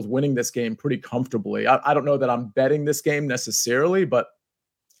the Eagles winning this game pretty comfortably. I don't know that I'm betting this game necessarily, but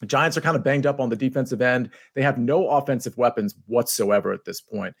the Giants are kind of banged up on the defensive end. They have no offensive weapons whatsoever at this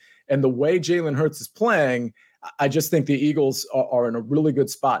point. And the way Jalen Hurts is playing, I just think the Eagles are in a really good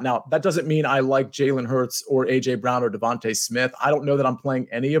spot. Now, that doesn't mean I like Jalen Hurts or A.J. Brown or Devontae Smith. I don't know that I'm playing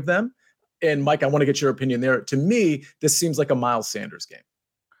any of them. And Mike, I want to get your opinion there. To me, this seems like a Miles Sanders game.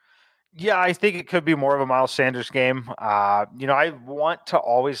 Yeah, I think it could be more of a Miles Sanders game. I want to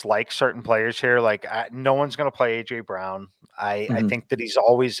always like certain players here. Like no one's going to play AJ Brown. I think that he's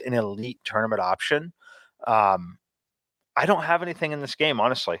always an elite tournament option. I don't have anything in this game,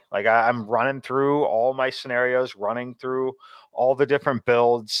 honestly. Like I'm running through all my scenarios, running through all the different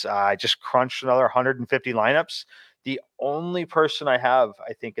builds. I just crunched another 150 lineups. The only person I have,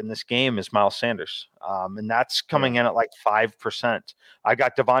 I think, in this game is Miles Sanders. And that's coming in at like 5%. I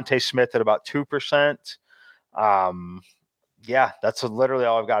got Devontae Smith at about 2%. That's literally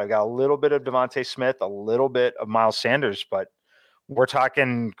all I've got. I've got a little bit of Devontae Smith, a little bit of Miles Sanders, but we're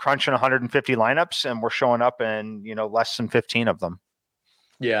talking crunching 150 lineups and we're showing up in, less than 15 of them.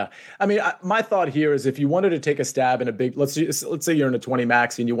 Yeah. I mean, my thought here is if you wanted to take a stab in a big, let's say you're in a 20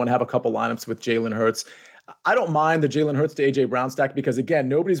 max and you want to have a couple lineups with Jalen Hurts. I don't mind the Jalen Hurts to AJ Brown stack because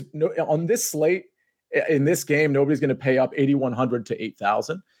again, on this slate in this game, nobody's going to pay up 8,100 to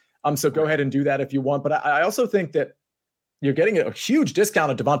 8,000. So go ahead and do that if you want. But I also think that you're getting a huge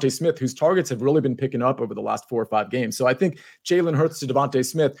discount of Devontae Smith, whose targets have really been picking up over the last 4 or 5 games. So I think Jalen Hurts to Devontae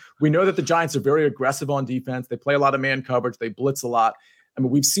Smith, we know that the Giants are very aggressive on defense. They play a lot of man coverage. They blitz a lot. I mean,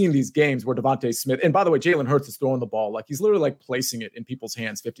 we've seen these games where Devontae Smith, and by the way, Jalen Hurts is throwing the ball. Like, he's literally like placing it in people's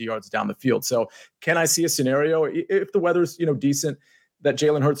hands 50 yards down the field. So can I see a scenario if the weather's, decent, that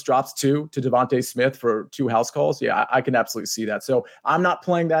Jalen Hurts drops to Devontae Smith for 2 house calls? Yeah, I can absolutely see that. So I'm not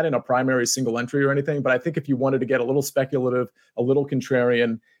playing that in a primary single entry or anything, but I think if you wanted to get a little speculative, a little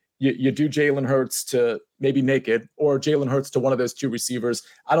contrarian, you do Jalen Hurts to maybe naked or Jalen Hurts to one of those 2 receivers.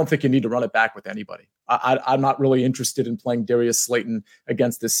 I don't think you need to run it back with anybody. I'm not really interested in playing Darius Slayton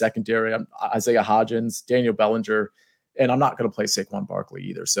against this secondary. I'm Isaiah Hodgins, Daniel Bellinger, and I'm not going to play Saquon Barkley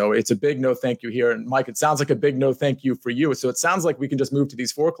either. So it's a big no thank you here. And Mike, it sounds like a big no thank you for you. So it sounds like we can just move to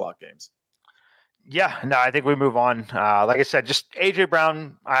these 4:00 games. Yeah, no, I think we move on. Like I said, just AJ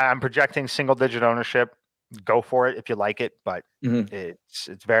Brown, I'm projecting single digit ownership. Go for it if you like it, but it's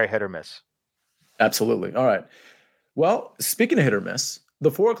very hit or miss. Absolutely. All right. Well, speaking of hit or miss,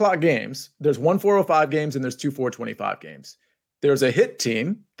 the 4:00 games, there's 1 4:05 games and there's 2 4:25 games. There's a hit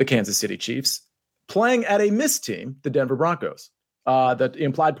team, the Kansas City Chiefs, playing at a miss team, the Denver Broncos. The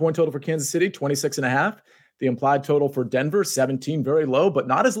implied point total for Kansas City, 26.5. The implied total for Denver, 17, very low, but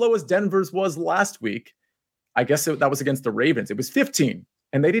not as low as Denver's was last week. I guess that was against the Ravens. It was 15.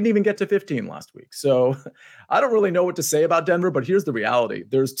 And they didn't even get to 15 last week. So I don't really know what to say about Denver, but here's the reality.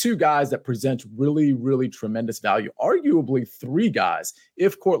 There's 2 guys that present really, really tremendous value, arguably 3 guys.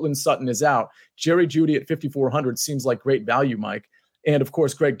 If Courtland Sutton is out, Jerry Jeudy at 5,400 seems like great value, Mike. And of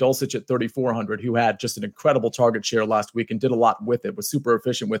course, Greg Dulcich at 3,400, who had just an incredible target share last week and did a lot with it, was super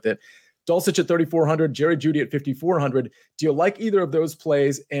efficient with it. Dulcich at 3,400, Jerry Jeudy at 5,400. Do you like either of those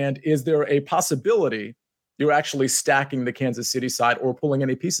plays? And is there a possibility you're actually stacking the Kansas City side or pulling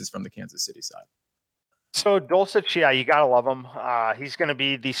any pieces from the Kansas City side? So Dulcich, yeah, you got to love him. He's going to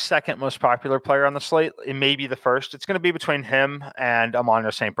be the second most popular player on the slate. It may be the first. It's going to be between him and Amon-Ra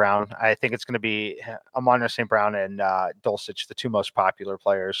St. Brown. I think it's going to be Amon-Ra St. Brown and Dulcich, the 2 most popular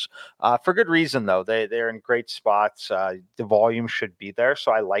players. For good reason, though. They're in great spots. The volume should be there,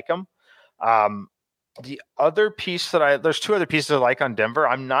 so I like them. The other piece there's 2 other pieces I like on Denver.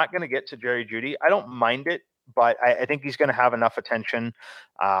 I'm not going to get to Jerry Jeudy. I don't mind it, but I think he's going to have enough attention.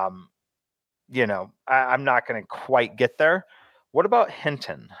 I'm not going to quite get there. What about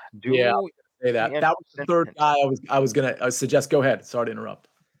Hinton? Say that. That was the third guy I was going to suggest. Go ahead. Sorry to interrupt.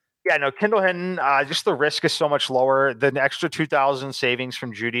 Yeah, no, Kendall Hinton, just the risk is so much lower. The extra 2,000 savings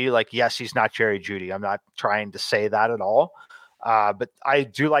from Jeudy, yes, he's not Jerry Jeudy. I'm not trying to say that at all. But I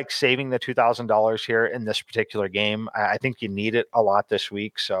do like saving the $2,000 here in this particular game. I think you need it a lot this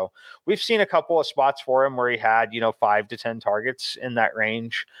week. So we've seen a couple of spots for him where he had, 5 to 10 targets in that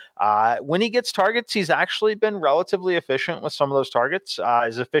range. When he gets targets, he's actually been relatively efficient with some of those targets,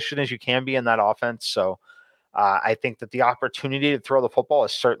 as efficient as you can be in that offense. So I think that the opportunity to throw the football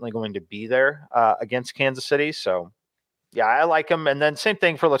is certainly going to be there against Kansas City. So yeah, I like him. And then same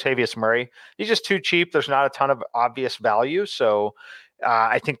thing for Latavius Murray. He's just too cheap. There's not a ton of obvious value. So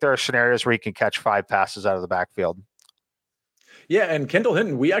I think there are scenarios where he can catch 5 passes out of the backfield. Yeah, and Kendall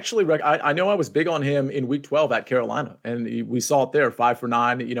Hinton, we actually I know I was big on him in week 12 at Carolina, and we saw it there, 5 for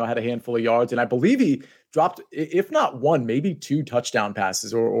 9, had a handful of yards. And I believe he dropped, if not 1, maybe 2 touchdown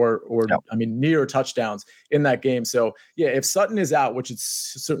passes or near touchdowns in that game. So yeah, if Sutton is out, which it's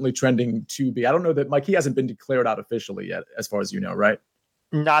certainly trending to be, I don't know that, Mike, he hasn't been declared out officially yet, as far as you know, right?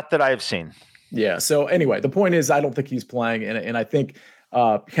 Not that I've seen. Yeah. So anyway, the point is, I don't think he's playing, and I think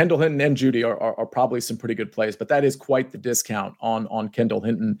Kendall Hinton and Jeudy are probably some pretty good plays, but that is quite the discount on Kendall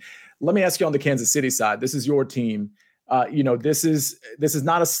Hinton. Let me ask you on the Kansas City side. This is your team. This is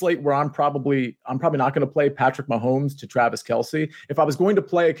not a slate where I'm probably not going to play Patrick Mahomes to Travis Kelce. If I was going to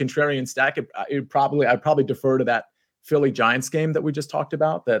play a contrarian stack, I'd probably defer to that Philly Giants game that we just talked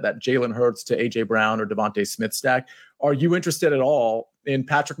about, that Jalen Hurts to AJ Brown or Devontae Smith stack. Are you interested at all in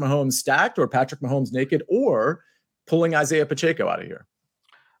Patrick Mahomes stacked or Patrick Mahomes naked, or pulling Isaiah Pacheco out of here?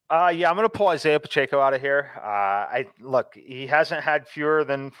 Yeah, I'm going to pull Isaiah Pacheco out of here. He hasn't had fewer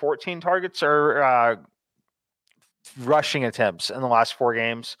than 14 targets or rushing attempts in the last 4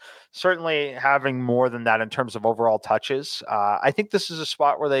 games. Certainly having more than that in terms of overall touches. I think this is a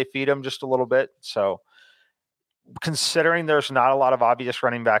spot where they feed him just a little bit. So considering there's not a lot of obvious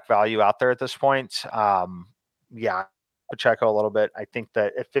running back value out there at this point, Pacheco a little bit. I think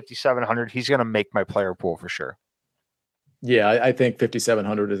that at 5,700, he's going to make my player pool for sure. Yeah, I think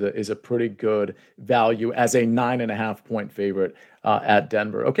 5,700 is a pretty good value as a 9.5 point favorite at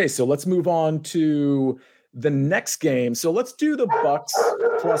Denver. Okay, so let's move on to the next game. So let's do the Bucks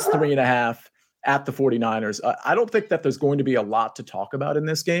plus 3.5 at the 49ers. I don't think that there's going to be a lot to talk about in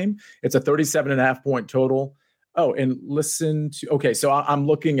this game. It's a 37.5 point total. Oh, and listen to, okay, so I'm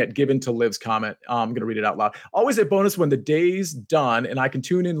looking at Given to Live's comment. I'm going to read it out loud. Always a bonus when the day's done and I can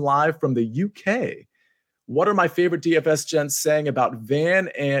tune in live from the UK. What are my favorite DFS gents saying about Van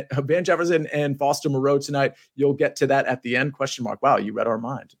Jefferson and Foster Moreau tonight? You'll get to that at the end, ? Wow, you read our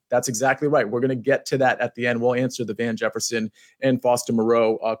mind. That's exactly right. We're going to get to that at the end. We'll answer the Van Jefferson and Foster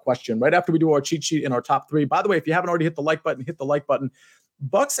Moreau question right after we do our cheat sheet and our top three. By the way, if you haven't already hit the like button, hit the like button.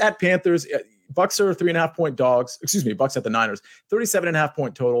 Bucks at Panthers. Bucks are 3.5-point dogs. Excuse me, Bucks at the Niners.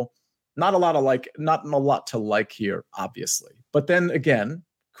 37.5-point total. Not a lot to like here, obviously. But then again,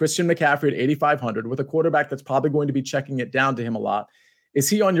 Christian McCaffrey at 8,500 with a quarterback that's probably going to be checking it down to him a lot. Is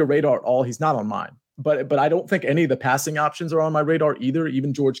he on your radar at all? He's not on mine. But I don't think any of the passing options are on my radar either.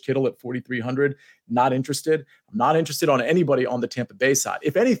 Even George Kittle at 4,300, not interested. I'm not interested on anybody on the Tampa Bay side.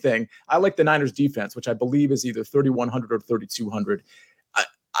 If anything, I like the Niners defense, which I believe is either 3,100 or 3,200.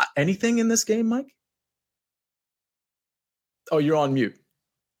 Anything in this game, Mike? Oh, you're on mute.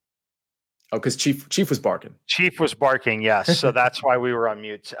 Oh, because Chief was barking. Chief was barking, yes. So that's why we were on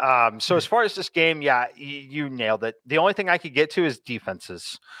mute. So as far as this game, yeah, you nailed it. The only thing I could get to is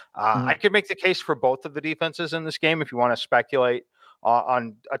defenses. I could make the case for both of the defenses in this game if you want to speculate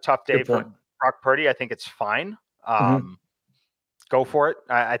on a tough day for Brock Purdy. I think it's fine. Go for it.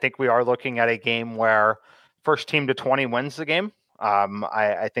 I think we are looking at a game where first team to 20 wins the game.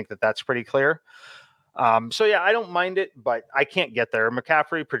 I think that's pretty clear. So yeah, I don't mind it, but I can't get there.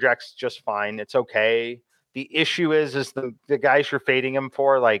 McCaffrey projects just fine. It's okay. The issue is the guys you're fading him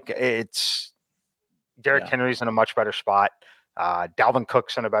for, like it's Derrick Henry's in a much better spot. Dalvin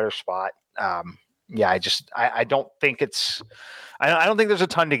Cook's in a better spot. I don't think I don't think there's a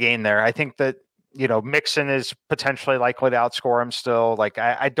ton to gain there. I think that, Mixon is potentially likely to outscore him still. Like,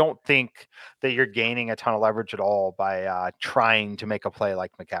 I don't think that you're gaining a ton of leverage at all by trying to make a play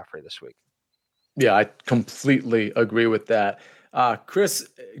like McCaffrey this week. Yeah, I completely agree with that. Chris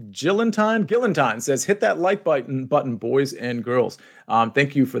Gillentine says, hit that like button, boys and girls.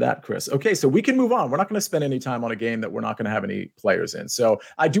 Thank you for that, Chris. Okay, so we can move on. We're not going to spend any time on a game that we're not going to have any players in. So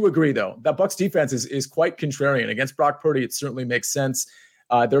I do agree, though, that Bucs defense is quite contrarian. Against Brock Purdy, it certainly makes sense.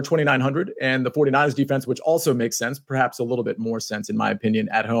 They're 2,900, and the 49ers defense, which also makes sense, perhaps a little bit more sense, in my opinion,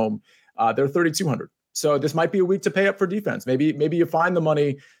 at home, they're 3,200. So this might be a week to pay up for defense. Maybe you find the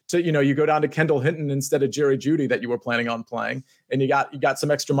money to, you go down to Kendall Hinton instead of Jerry Jeudy that you were planning on playing, and you got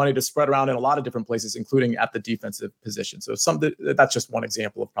some extra money to spread around in a lot of different places, including at the defensive position. So that's just one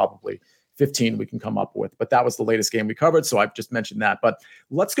example of probably 15 we can come up with. But that was the latest game we covered, so I've just mentioned that. But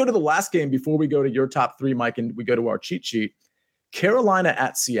let's go to the last game before we go to your top three, Mike, and we go to our cheat sheet. Carolina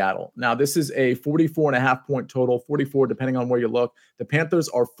at Seattle. Now, this is a 44.5-point total, 44 depending on where you look. The Panthers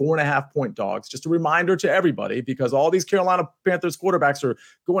are 4.5-point dogs. Just a reminder to everybody, because all these Carolina Panthers quarterbacks are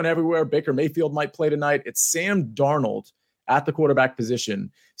going everywhere. Baker Mayfield might play tonight. It's Sam Darnold at the quarterback position.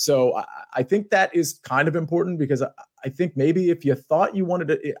 So I think that is kind of important, because I think maybe if you thought you wanted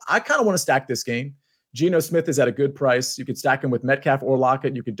to, I kind of want to stack this game. Geno Smith is at a good price. You could stack him with Metcalf or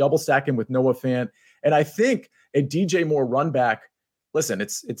Lockett. You could double stack him with Noah Fant. And I think a DJ Moore run back, listen,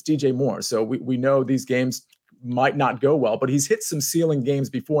 it's DJ Moore. So we know these games might not go well, but he's hit some ceiling games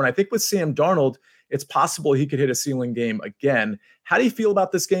before. And I think with Sam Darnold, it's possible he could hit a ceiling game again. How do you feel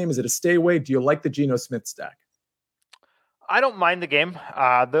about this game? Is it a stay away? Do you like the Geno Smith stack? I don't mind the game.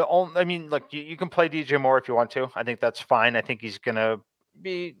 Look, you can play DJ Moore if you want to. I think that's fine. I think he's going to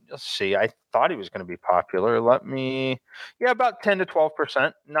be, let's see, I thought he was going to be popular. About 10 to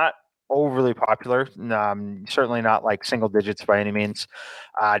 12%, not overly popular. Certainly not like single digits by any means.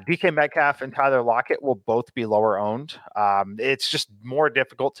 DK Metcalf and Tyler Lockett will both be lower owned. It's just more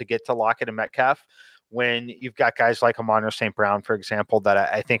difficult to get to Lockett and Metcalf when you've got guys like Amon-Ra St. Brown, for example, that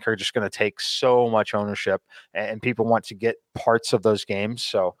I think are just going to take so much ownership, and people want to get parts of those games.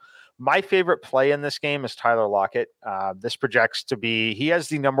 So my favorite play in this game is Tyler Lockett. This projects to be, he has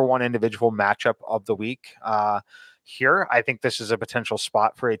the number one individual matchup of the week. Here, I think this is a potential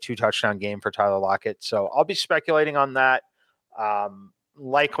spot for a 2-touchdown game for Tyler Lockett. So I'll be speculating on that,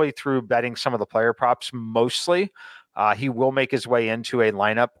 likely through betting some of the player props mostly. He will make his way into a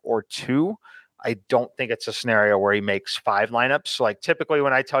lineup or two. I don't think it's a scenario where he makes 5 lineups. Like typically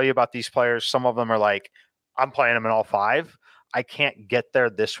when I tell you about these players, some of them are like, I'm playing them in all 5. I can't get there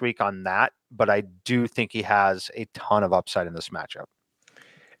this week on that, but I do think he has a ton of upside in this matchup.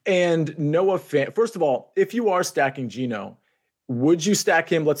 And Noah Fant, first of all, if you are stacking Geno, would you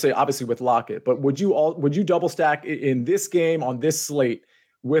stack him, let's say, obviously with Lockett, but would you double stack in this game on this slate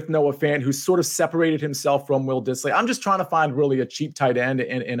with Noah Fant, who's sort of separated himself from Will Dissly? I'm just trying to find really a cheap tight end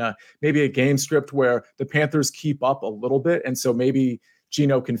in maybe a game script where the Panthers keep up a little bit. And so maybe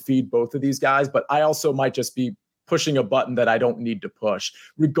Geno can feed both of these guys, but I also might just be pushing a button that I don't need to push.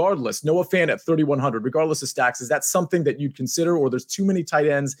 Regardless, Noah Fant at 3,100, regardless of stacks, is that something that you'd consider, or there's too many tight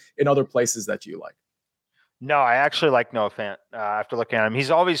ends in other places that you like? No, I actually like Noah Fant after looking at him. He's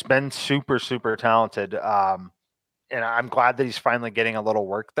always been super, super talented. And I'm glad that he's finally getting a little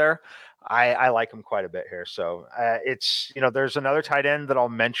work there. I like him quite a bit here. So it's, there's another tight end that I'll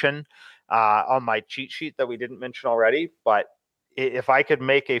mention on my cheat sheet that we didn't mention already. But if I could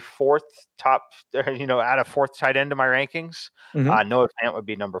make a fourth top, add a fourth tight end to my rankings, Noah Fant would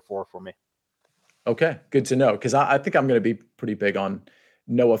be number 4 for me. Okay, good to know. Because I think I'm going to be pretty big on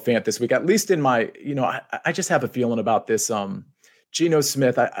Noah Fant this week, at least in my, I just have a feeling about this. Geno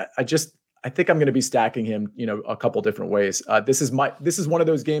Smith, I think I'm going to be stacking him, a couple different ways. This is one of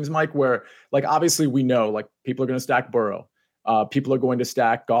those games, Mike, where like, obviously we know like people are going to stack Burrow. People are going to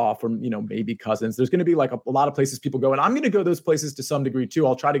stack Goff or, maybe Cousins. There's going to be like a lot of places people go, and I'm going to go those places to some degree too.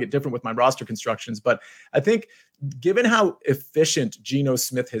 I'll try to get different with my roster constructions, but I think given how efficient Geno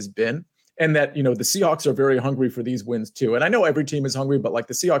Smith has been, and that, the Seahawks are very hungry for these wins too. And I know every team is hungry, but like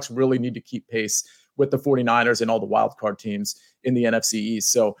the Seahawks really need to keep pace with the 49ers and all the wild card teams in the NFC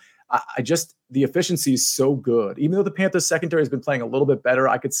East. So the efficiency is so good. Even though the Panthers secondary has been playing a little bit better,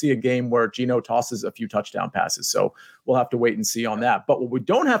 I could see a game where Geno tosses a few touchdown passes. So we'll have to wait and see on that. But what we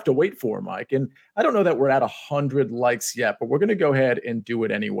don't have to wait for, Mike, and I don't know that we're at 100 likes yet, but we're going to go ahead and do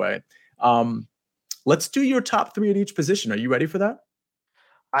it anyway. Let's do your top 3 at each position. Are you ready for that?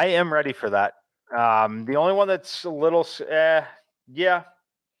 I am ready for that. The only one that's a little, yeah,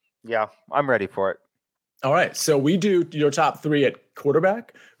 I'm ready for it. All right. So we do your top 3 at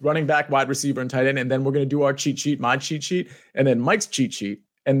quarterback, running back, wide receiver, and tight end. And then we're going to do our cheat sheet, my cheat sheet, and then Mike's cheat sheet.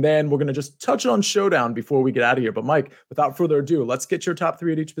 And then we're going to just touch on showdown before we get out of here. But Mike, without further ado, let's get your top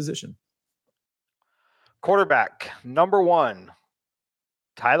 3 at each position. Quarterback, number 1,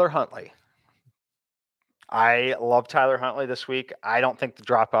 Tyler Huntley. I love Tyler Huntley this week. I don't think the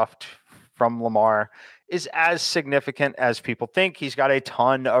drop-off from Lamar is as significant as people think. He's got a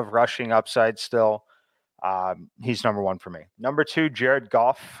ton of rushing upside still. He's number 1 for me. Number 2, Jared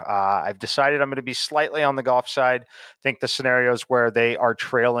Goff. I've decided I'm going to be slightly on the Goff side. I think the scenarios where they are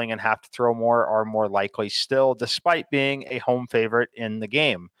trailing and have to throw more are more likely still, despite being a home favorite in the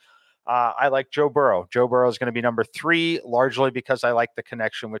game. I like Joe Burrow. Joe Burrow is going to be number 3, largely because I like the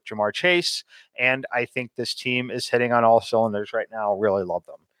connection with Jamar Chase, and I think this team is hitting on all cylinders right now. Really love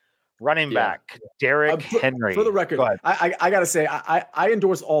them. Running back, Derrick Henry. For the record, I got to say, I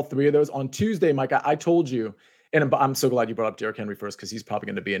endorse all 3 of those. On Tuesday, Mike, I told you, and I'm so glad you brought up Derrick Henry first because he's probably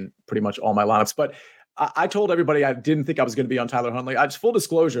going to be in pretty much all my lineups. But I told everybody I didn't think I was going to be on Tyler Huntley. I just full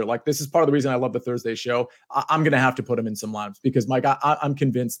disclosure, like this is part of the reason I love the Thursday show. I'm going to have to put him in some lineups because, Mike, I'm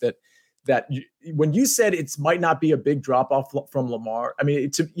convinced that when you said it might not be a big drop off from Lamar, I mean,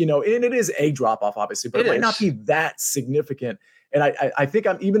 and it is a drop off, obviously, but it might not be that significant. And I think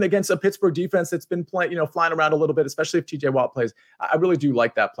I'm even against a Pittsburgh defense that's been playing, flying around a little bit, especially if TJ Watt plays. I really do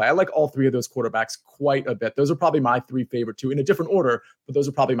like that play. I like all 3 of those quarterbacks quite a bit. Those are probably my 3 favorite 2 in a different order, but those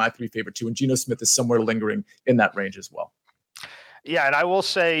are probably my 3 favorite 2. And Geno Smith is somewhere lingering in that range as well. Yeah. And I will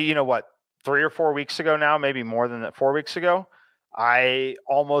say, 3 or 4 weeks ago now, maybe more than that, 4 weeks ago, I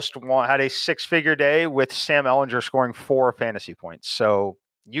almost had a 6-figure day with Sam Ehlinger scoring 4 fantasy points. So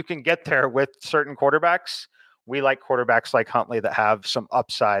you can get there with certain quarterbacks. We like quarterbacks like Huntley that have some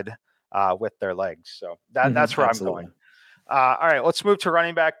upside with their legs. So that's where absolutely. I'm going. All right, let's move to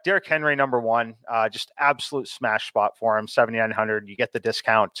running back. Derrick Henry, number 1, just absolute smash spot for him, 7,900. You get the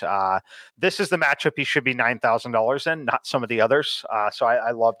discount. This is the matchup he should be $9,000 in, not some of the others. So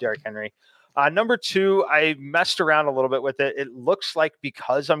I love Derrick Henry. Number 2, I messed around a little bit with it. It looks like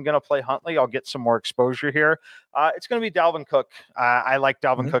because I'm going to play Huntley, I'll get some more exposure here. It's going to be Dalvin Cook. I like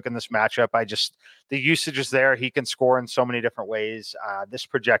Dalvin Cook in this matchup. The usage is there. He can score in so many different ways. This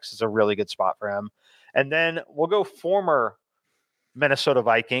projects as a really good spot for him. And then we'll go former Minnesota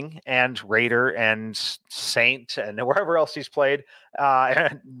Viking and Raider and Saint and wherever else he's played,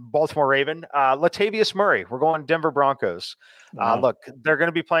 and Baltimore Raven, Latavius Murray. We're going Denver Broncos. Wow. Look, they're going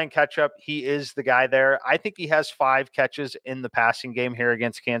to be playing catch up. He is the guy there. I think he has 5 catches in the passing game here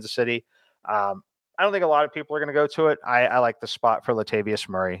against Kansas City. I don't think a lot of people are going to go to it. I like the spot for Latavius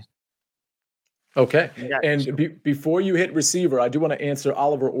Murray. Okay. And before you hit receiver, I do want to answer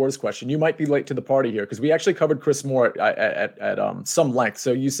Oliver Orr's question. You might be late to the party here because we actually covered Chris Moore at some length.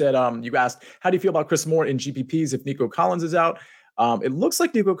 So you said, you asked, how do you feel about Chris Moore in GPPs if Nico Collins is out? It looks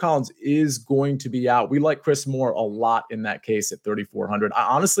like Nico Collins is going to be out. We like Chris Moore a lot in that case at 3,400.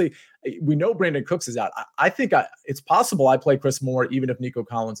 Honestly, we know Brandon Cooks is out. I think it's possible I play Chris Moore even if Nico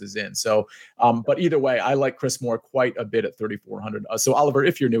Collins is in. So, but either way, I like Chris Moore quite a bit at 3,400. So Oliver,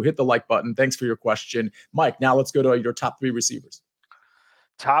 if you're new, hit the like button. Thanks for your question. Mike, now let's go to your top 3 receivers.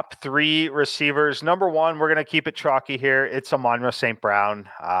 Top 3 receivers. Number 1, we're going to keep it chalky here. It's Amon-Ra St. Brown.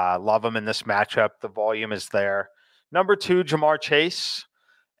 Love him in this matchup. The volume is there. Number 2, Ja'Marr Chase.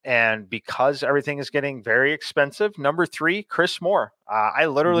 And because everything is getting very expensive, number 3, Chris Moore. I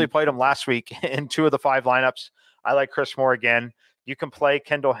literally played him last week in 2 of the 5 lineups. I like Chris Moore again. You can play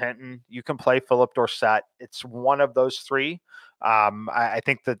Kendall Hinton. You can play Philip Dorsett. It's one of those 3. I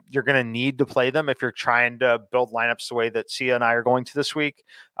think that you're going to need to play them if you're trying to build lineups the way that Sia and I are going to this week.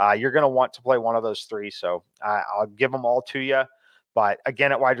 You're going to want to play one of those 3. So I'll give them all to you. But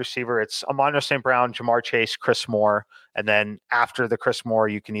again, at wide receiver, it's Amon-Ra St. Brown, Ja'Marr Chase, Chris Moore. And then after the Chris Moore,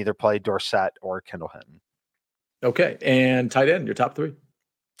 you can either play Dorsett or Kendall Hinton. Okay. And tight end, your top 3.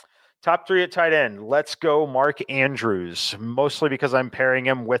 Top 3 at tight end. Let's go Mark Andrews, mostly because I'm pairing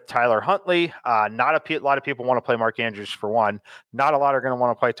him with Tyler Huntley. Not a lot of people want to play Mark Andrews for one. Not a lot are going to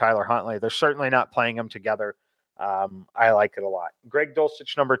want to play Tyler Huntley. They're certainly not playing them together. I like it a lot. Greg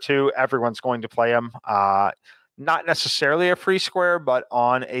Dulcich, number 2. Everyone's going to play him. Not necessarily a free square, but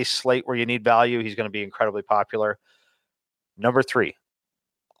on a slate where you need value, he's going to be incredibly popular. Number 3,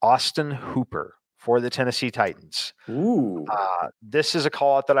 Austin Hooper for the Tennessee Titans. Ooh. This is a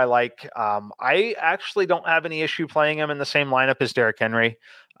call out that I like. I actually don't have any issue playing him in the same lineup as Derrick Henry.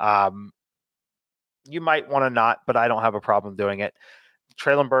 You might want to not, but I don't have a problem doing it.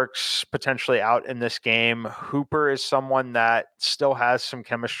 Treylon Burks potentially out in this game. Hooper is someone that still has some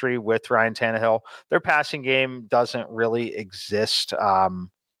chemistry with Ryan Tannehill. Their passing game doesn't really exist.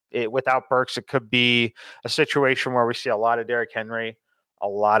 Without Burks, it could be a situation where we see a lot of Derrick Henry, a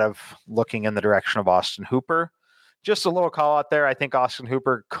lot of looking in the direction of Austin Hooper. Just a little call out there. I think Austin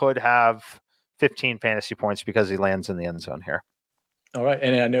Hooper could have 15 fantasy points because he lands in the end zone here. All right.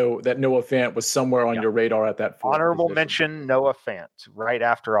 And I know that Noah Fant was somewhere on your radar at that. Honorable mention, Noah Fant, right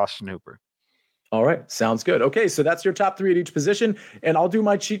after Austin Hooper. All right. Sounds good. Okay. So that's your top 3 at each position. And I'll do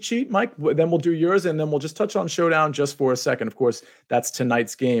my cheat sheet, Mike. Then we'll do yours. And then we'll just touch on Showdown just for a second. Of course, that's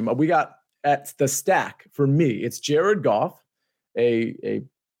tonight's game. We got at the stack for me, it's Jared Goff, a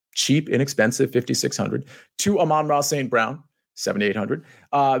cheap, inexpensive 5,600, to Amon-Ra St. Brown, 7,800.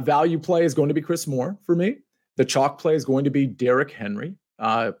 Value play is going to be Chris Moore for me. The chalk play is going to be Derrick Henry.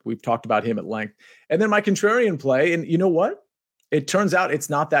 We've talked about him at length. And then my contrarian play, and you know what? It turns out it's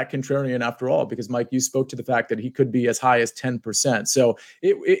not that contrarian after all, because Mike, you spoke to the fact that he could be as high as 10%. So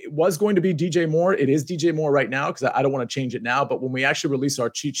it was going to be DJ Moore. It is DJ Moore right now because I don't want to change it now. But when we actually release our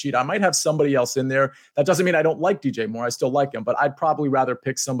cheat sheet, I might have somebody else in there. That doesn't mean I don't like DJ Moore. I still like him, but I'd probably rather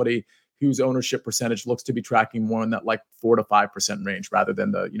pick somebody whose ownership percentage looks to be tracking more in that like 4 to 5% range rather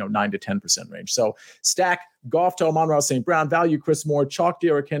than the 9 to 10% range. So stack Goff to Amon-Ra St. Brown, value Chris Moore, chalk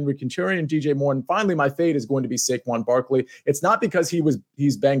Derrick Henry, contrarian DJ Moore, and finally my fade is going to be Saquon Barkley. It's not because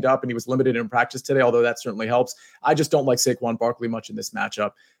he's banged up and he was limited in practice today, although that certainly helps. I just don't like Saquon Barkley much in this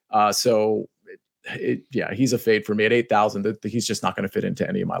matchup. He's a fade for me at 8,000. He's just not going to fit into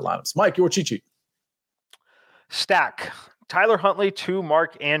any of my lineups. Mike, your cheat sheet. Stack Tyler Huntley to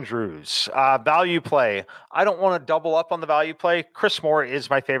Mark Andrews. Value play. I don't want to double up on the value play. Chris Moore is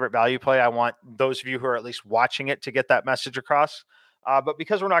my favorite value play. I want those of you who are at least watching it to get that message across. But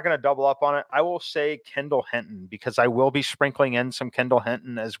because we're not going to double up on it, I will say Kendall Hinton, because I will be sprinkling in some Kendall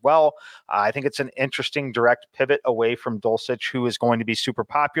Hinton as well. I think it's an interesting direct pivot away from Dulcich, who is going to be super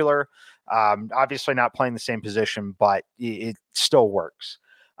popular. Obviously not playing the same position, but it still works.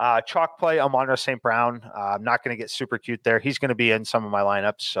 Chalk play, Amon-Ra St. Brown. I'm not going to get super cute there. He's going to be in some of my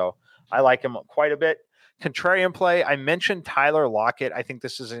lineups, so I like him quite a bit. Contrarian play, I mentioned Tyler Lockett. I think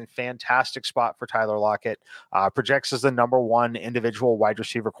this is a fantastic spot for Tyler Lockett. Projects as the number 1 individual wide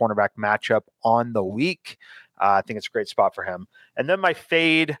receiver cornerback matchup on the week. I think it's a great spot for him. And then my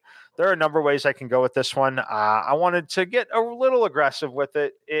fade, there are a number of ways I can go with this one. I wanted to get a little aggressive with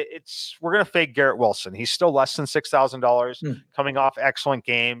it. We're going to fade Garrett Wilson. He's still less than $6,000, coming off excellent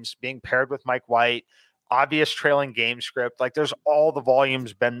games, being paired with Mike White, obvious trailing game script. Like there's all the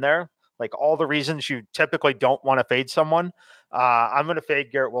volumes been there. Like all the reasons you typically don't want to fade someone. I'm going to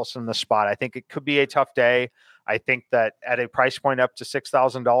fade Garrett Wilson in this spot. I think it could be a tough day. I think that at a price point up to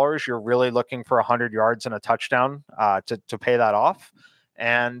 $6,000, you're really looking for 100 yards and a touchdown to pay that off.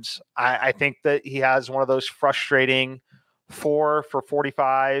 And I think that he has one of those frustrating 4 for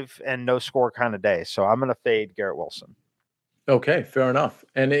 45 and no score kind of days. So I'm going to fade Garrett Wilson. Okay, fair enough.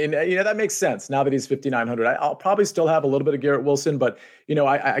 And that makes sense now that he's 5,900. I'll probably still have a little bit of Garrett Wilson, but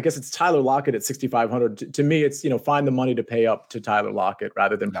I guess it's Tyler Lockett at 6,500. To me, it's find the money to pay up to Tyler Lockett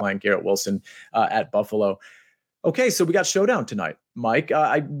rather than playing Garrett Wilson at Buffalo. Okay, so we got showdown tonight, Mike.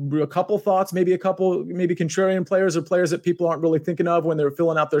 A couple thoughts, maybe contrarian players or players that people aren't really thinking of when they're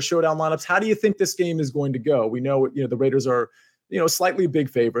filling out their showdown lineups. How do you think this game is going to go? We know the Raiders are slightly big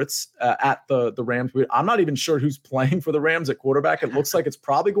favorites at the Rams. I'm not even sure who's playing for the Rams at quarterback. It looks like it's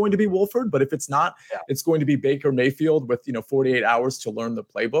probably going to be Wolford, but if it's not, it's going to be Baker Mayfield with 48 hours to learn the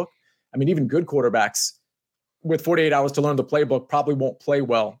playbook. I mean, even good quarterbacks with 48 hours to learn the playbook probably won't play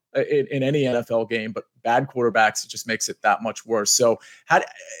well in any NFL game, but bad quarterbacks, it just makes it that much worse. So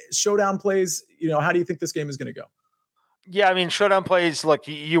showdown plays, how do you think this game is going to go? Yeah, I mean, showdown plays, look,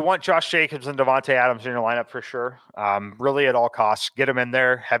 you want Josh Jacobs and Davante Adams in your lineup for sure. Really at all costs, get them in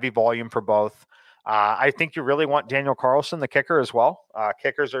there, heavy volume for both. I think you really want Daniel Carlson, the kicker, as well.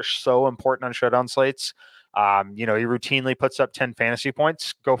 Kickers are so important on showdown slates. He routinely puts up 10 fantasy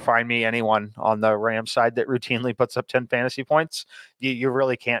points. Go find me anyone on the Rams side that routinely puts up 10 fantasy points. You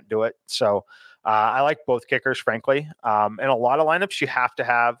really can't do it. So I like both kickers, frankly. In a lot of lineups, you have to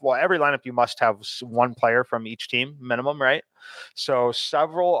have, every lineup you must have one player from each team minimum, right? So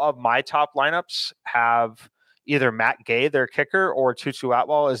several of my top lineups have either Matt Gay, their kicker, or Tutu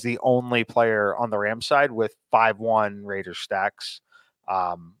Atwell is the only player on the Rams side with 5-1 Raiders stacks.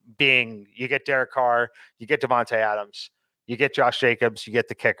 Being you get Derek Carr, you get Davante Adams, you get Josh Jacobs, you get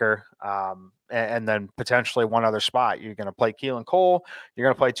the kicker, and then potentially one other spot. You're going to play Keelan Cole, you're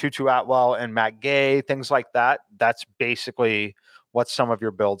going to play Tutu Atwell and Matt Gay, things like that. That's basically what some of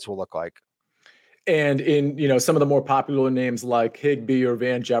your builds will look like. And in some of the more popular names like Higbee or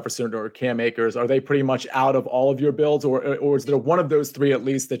Van Jefferson or Cam Akers, are they pretty much out of all of your builds, or is there one of those three at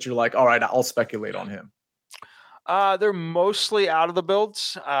least that you're like, all right, I'll speculate on him? They're mostly out of the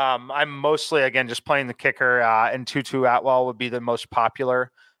builds. I'm mostly, again, just playing the kicker, and Tutu Atwell would be the most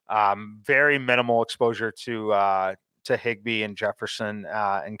popular. Very minimal exposure to Higbee and Jefferson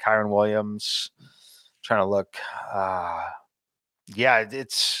and Kyron Williams. Trying to look.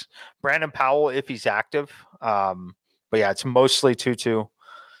 It's Brandon Powell if he's active. But yeah, it's mostly Tutu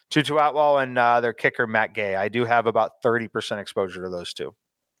Atwell and their kicker, Matt Gay. I do have about 30% exposure to those two.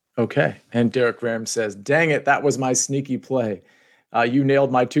 Okay. And Derek Graham says, dang it, that was my sneaky play. You nailed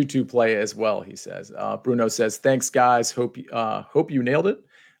my Tutu play as well, he says. Bruno says, thanks, guys. Hope you nailed it.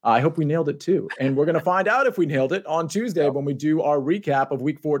 I hope we nailed it, too. And we're going to find out if we nailed it on Tuesday when we do our recap of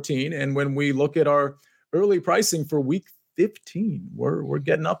Week 14 and when we look at our early pricing for Week 15. We're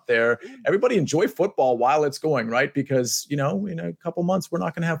getting up there. Everybody enjoy football while it's going, right? Because, in a couple months, we're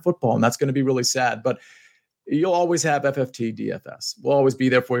not going to have football, and that's going to be really sad. But you'll always have FFT DFS. We'll always be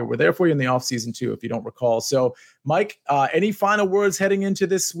there for you. We're there for you in the offseason too, if you don't recall. So, Mike, any final words heading into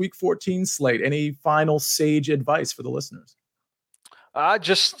this Week 14 slate? Any final sage advice for the listeners?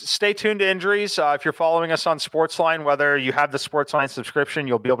 Just stay tuned to injuries. If you're following us on Sportsline, whether you have the Sportsline subscription,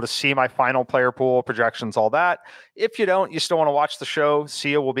 you'll be able to see my final player pool projections, all that. If you don't, you still want to watch the show.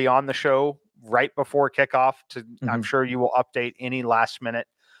 Sia will be on the show right before kickoff. I'm sure you will update any last minute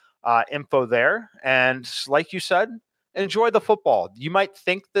info there. And like you said, enjoy the football. You might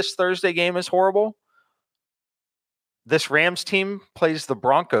think this Thursday game is horrible. This Rams team plays the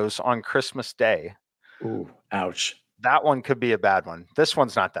Broncos on Christmas Day. Ooh, ouch. That one could be a bad one. This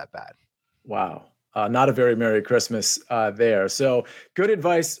one's not that bad. Wow. Not a very Merry Christmas there. So good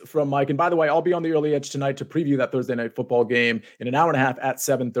advice from Mike. And by the way, I'll be on the Early Edge tonight to preview that Thursday night football game in an hour and a half at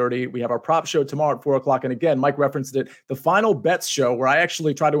 7:30. We have our prop show tomorrow at 4:00. And again, Mike referenced it, the Final Bets show, where I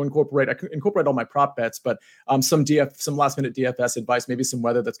actually try to incorporate all my prop bets, but some last minute DFS advice, maybe some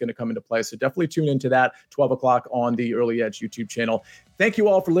weather that's going to come into play. So definitely tune into that 12:00 on the Early Edge YouTube channel. Thank you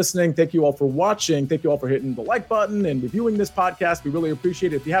all for listening. Thank you all for watching. Thank you all for hitting the like button and reviewing this podcast. We really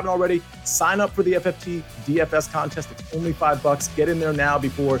appreciate it. If you haven't already, sign up for the FFT DFS contest. It's only $5. Get in there now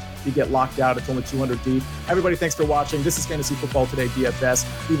before you get locked out. It's only 200 deep. Everybody, thanks for watching. This is Fantasy Football Today DFS.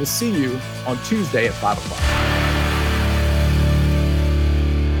 We will see you on Tuesday at 5:00.